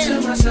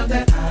to myself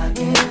that I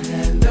can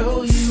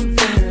handle you,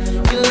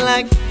 girl. You're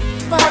like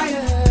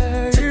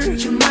fire.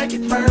 Touch you might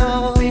get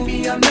burned.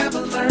 Baby, I'll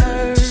never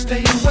learn to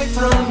stay away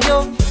from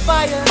your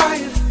fire.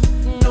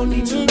 No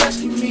need to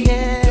rescue me.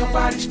 Your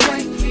body's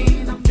playing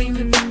me, and I'm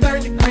feeling for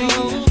 30 degrees.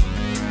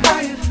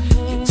 Fire.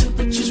 Your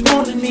temperature's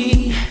wanting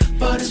me,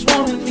 but it's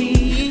wanting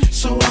me.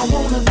 So I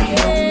wanna be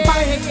on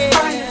fire.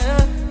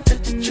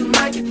 Touch you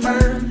might get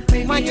burned.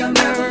 Baby, I'll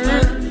never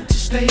learn to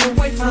stay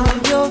away from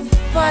your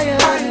fire.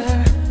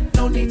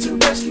 No need to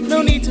rescue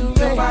me.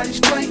 Your body's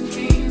playing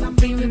me, and I'm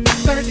feeling for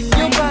 30 degrees.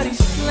 Your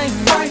body's playing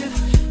fire.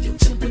 Your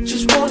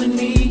temperature's wanting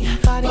me,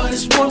 but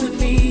it's wanting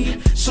me.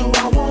 So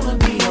I wanna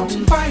be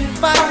on fire.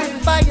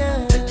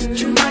 That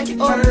you might get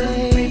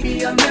burned.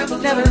 Maybe I'll never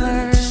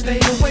learn to stay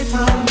away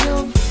from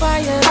your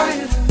fire.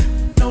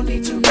 No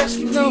need to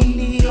rescue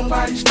me. Your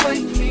body's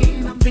playing me,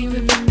 and I'm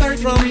feeling for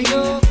 30 degrees.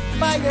 Your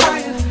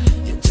fire.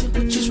 Your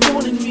temperature's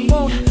wanting me,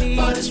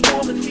 but it's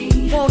wanting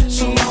me.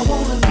 So I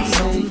wanna be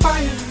on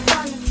fire.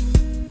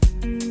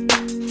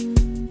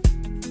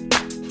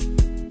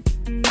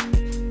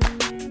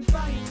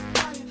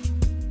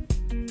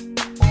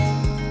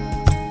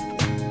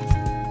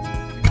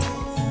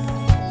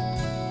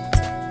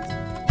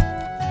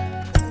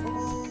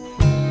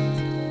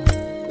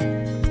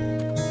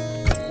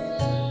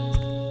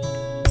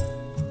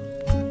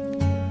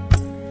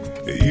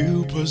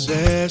 You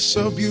possess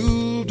a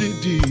beauty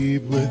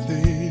deep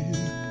within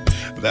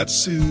that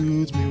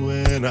soothes me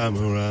when I'm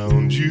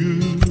around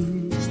you.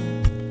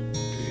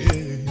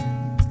 Yeah.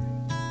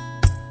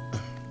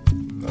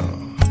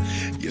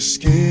 Your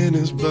skin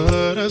is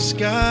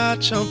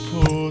butterscotch, I'm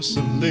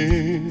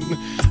porcelain.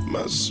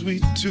 My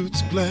sweet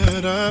tooth's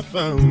glad I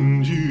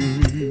found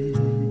you.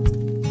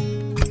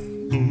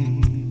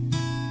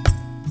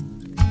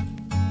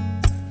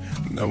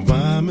 Now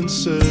I'm in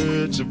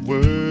search of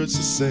words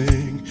to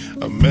sing,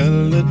 a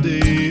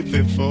melody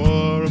fit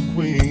for a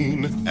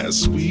queen, as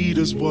sweet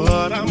as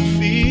what I'm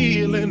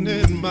feeling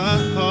in my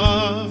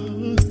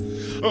heart.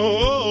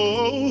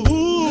 Oh,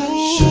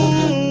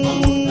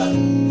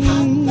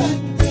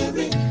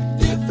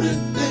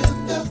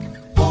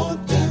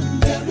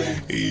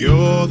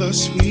 you're the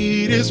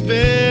sweetest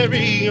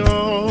berry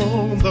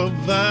on the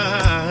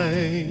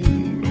vine.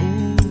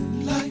 Ooh.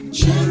 Like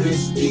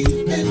cherries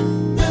deep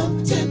in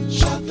melted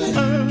chocolate,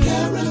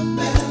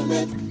 caramel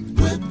and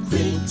whipped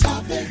cream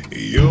topping.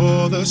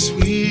 You're the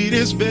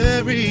sweetest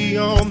berry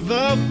on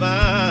the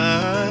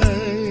vine.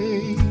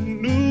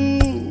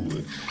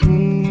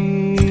 Ooh.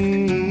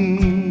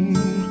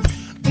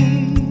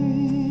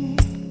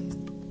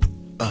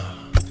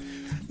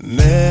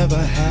 Never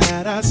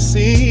had I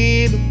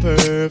seen a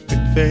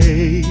perfect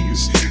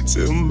face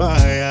till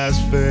my eyes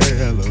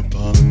fell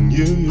upon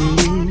you.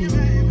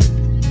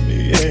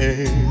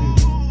 Yeah.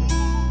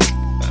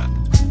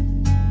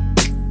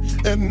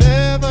 And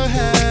never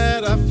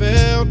had I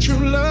felt true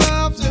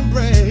love's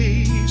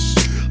embrace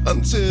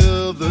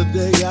until the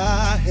day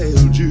I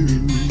held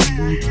you.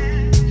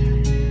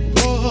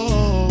 Oh.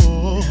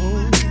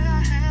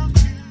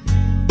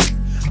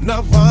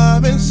 Now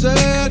I'm in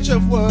search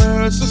of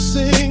words to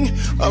sing,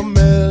 a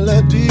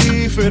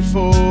melody fit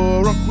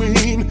for a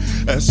queen,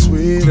 as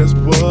sweet as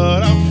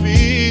what I'm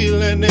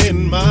feeling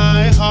in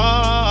my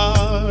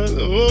heart.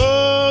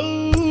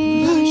 Oh,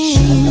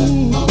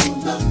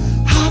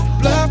 hot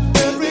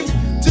blackberry,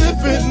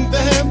 different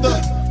than the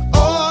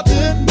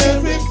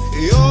ordinary.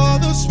 You're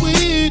the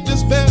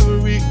sweetest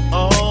berry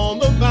on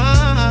the vine.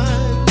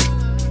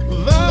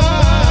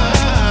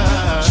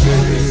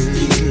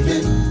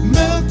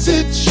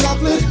 Melted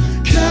chocolate,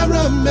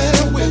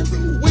 caramel with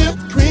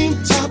whipped cream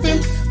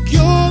topping.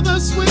 You're the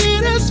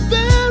sweetest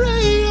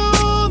berry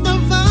on the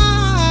vine.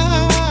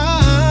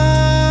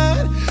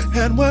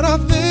 And when I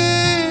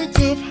think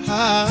of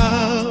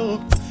how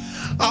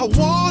I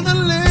wanna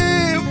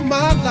live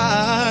my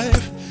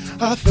life,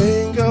 I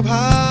think of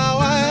how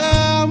I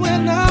am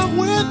when I'm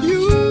with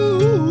you.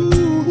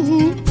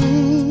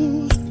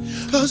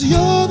 'Cause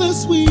you're the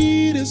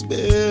sweetest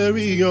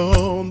berry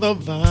on the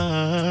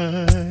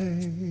vine.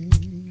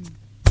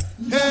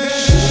 Hey,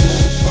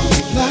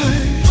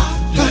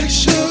 like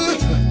sugar,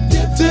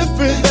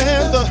 different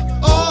than the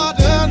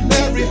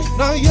ordinary.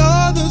 Now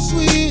you're the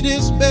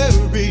sweetest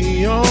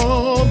berry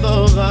on the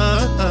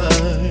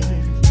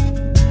vine.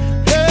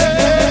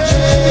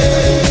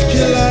 Hey,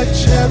 you like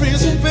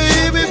cherries,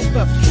 baby,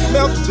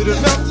 melted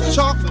and melted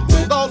chocolate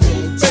with all the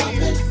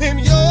baby. And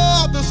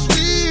you're the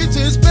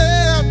sweetest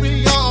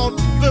berry on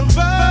the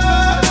vine.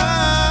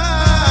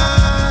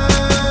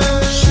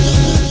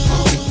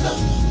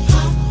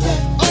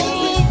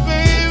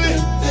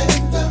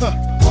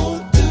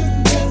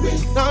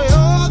 Now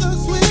you're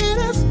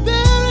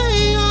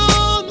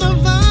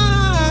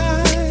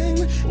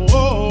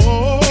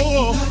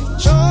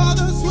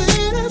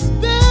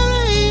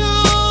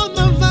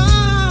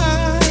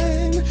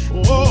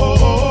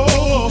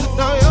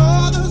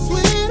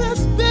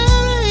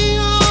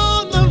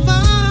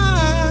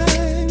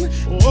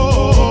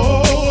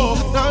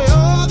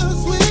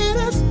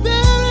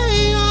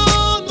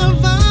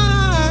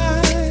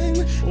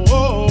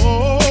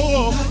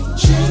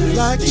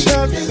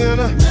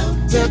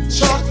salted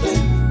chocolate,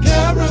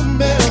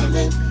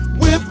 caramel,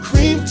 whipped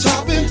cream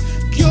topping.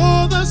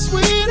 You're the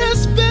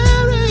sweetest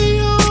berry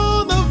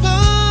on the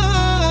vine.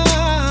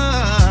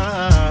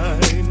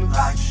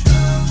 Like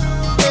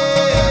sugar,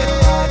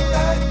 yeah.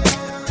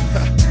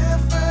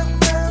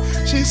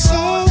 She's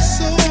so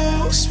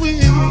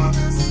sweet.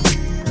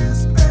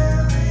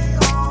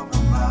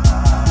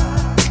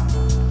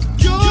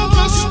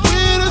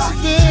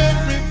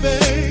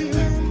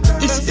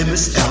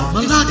 MSL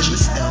Malachi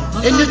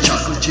and the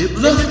Chocolate Chip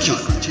Love Cube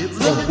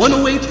on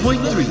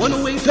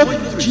 108.3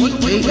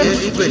 WGKS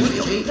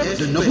Radio,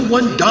 the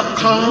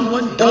 #1.com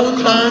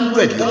online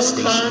radio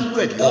station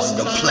on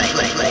the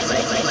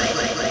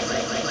planet.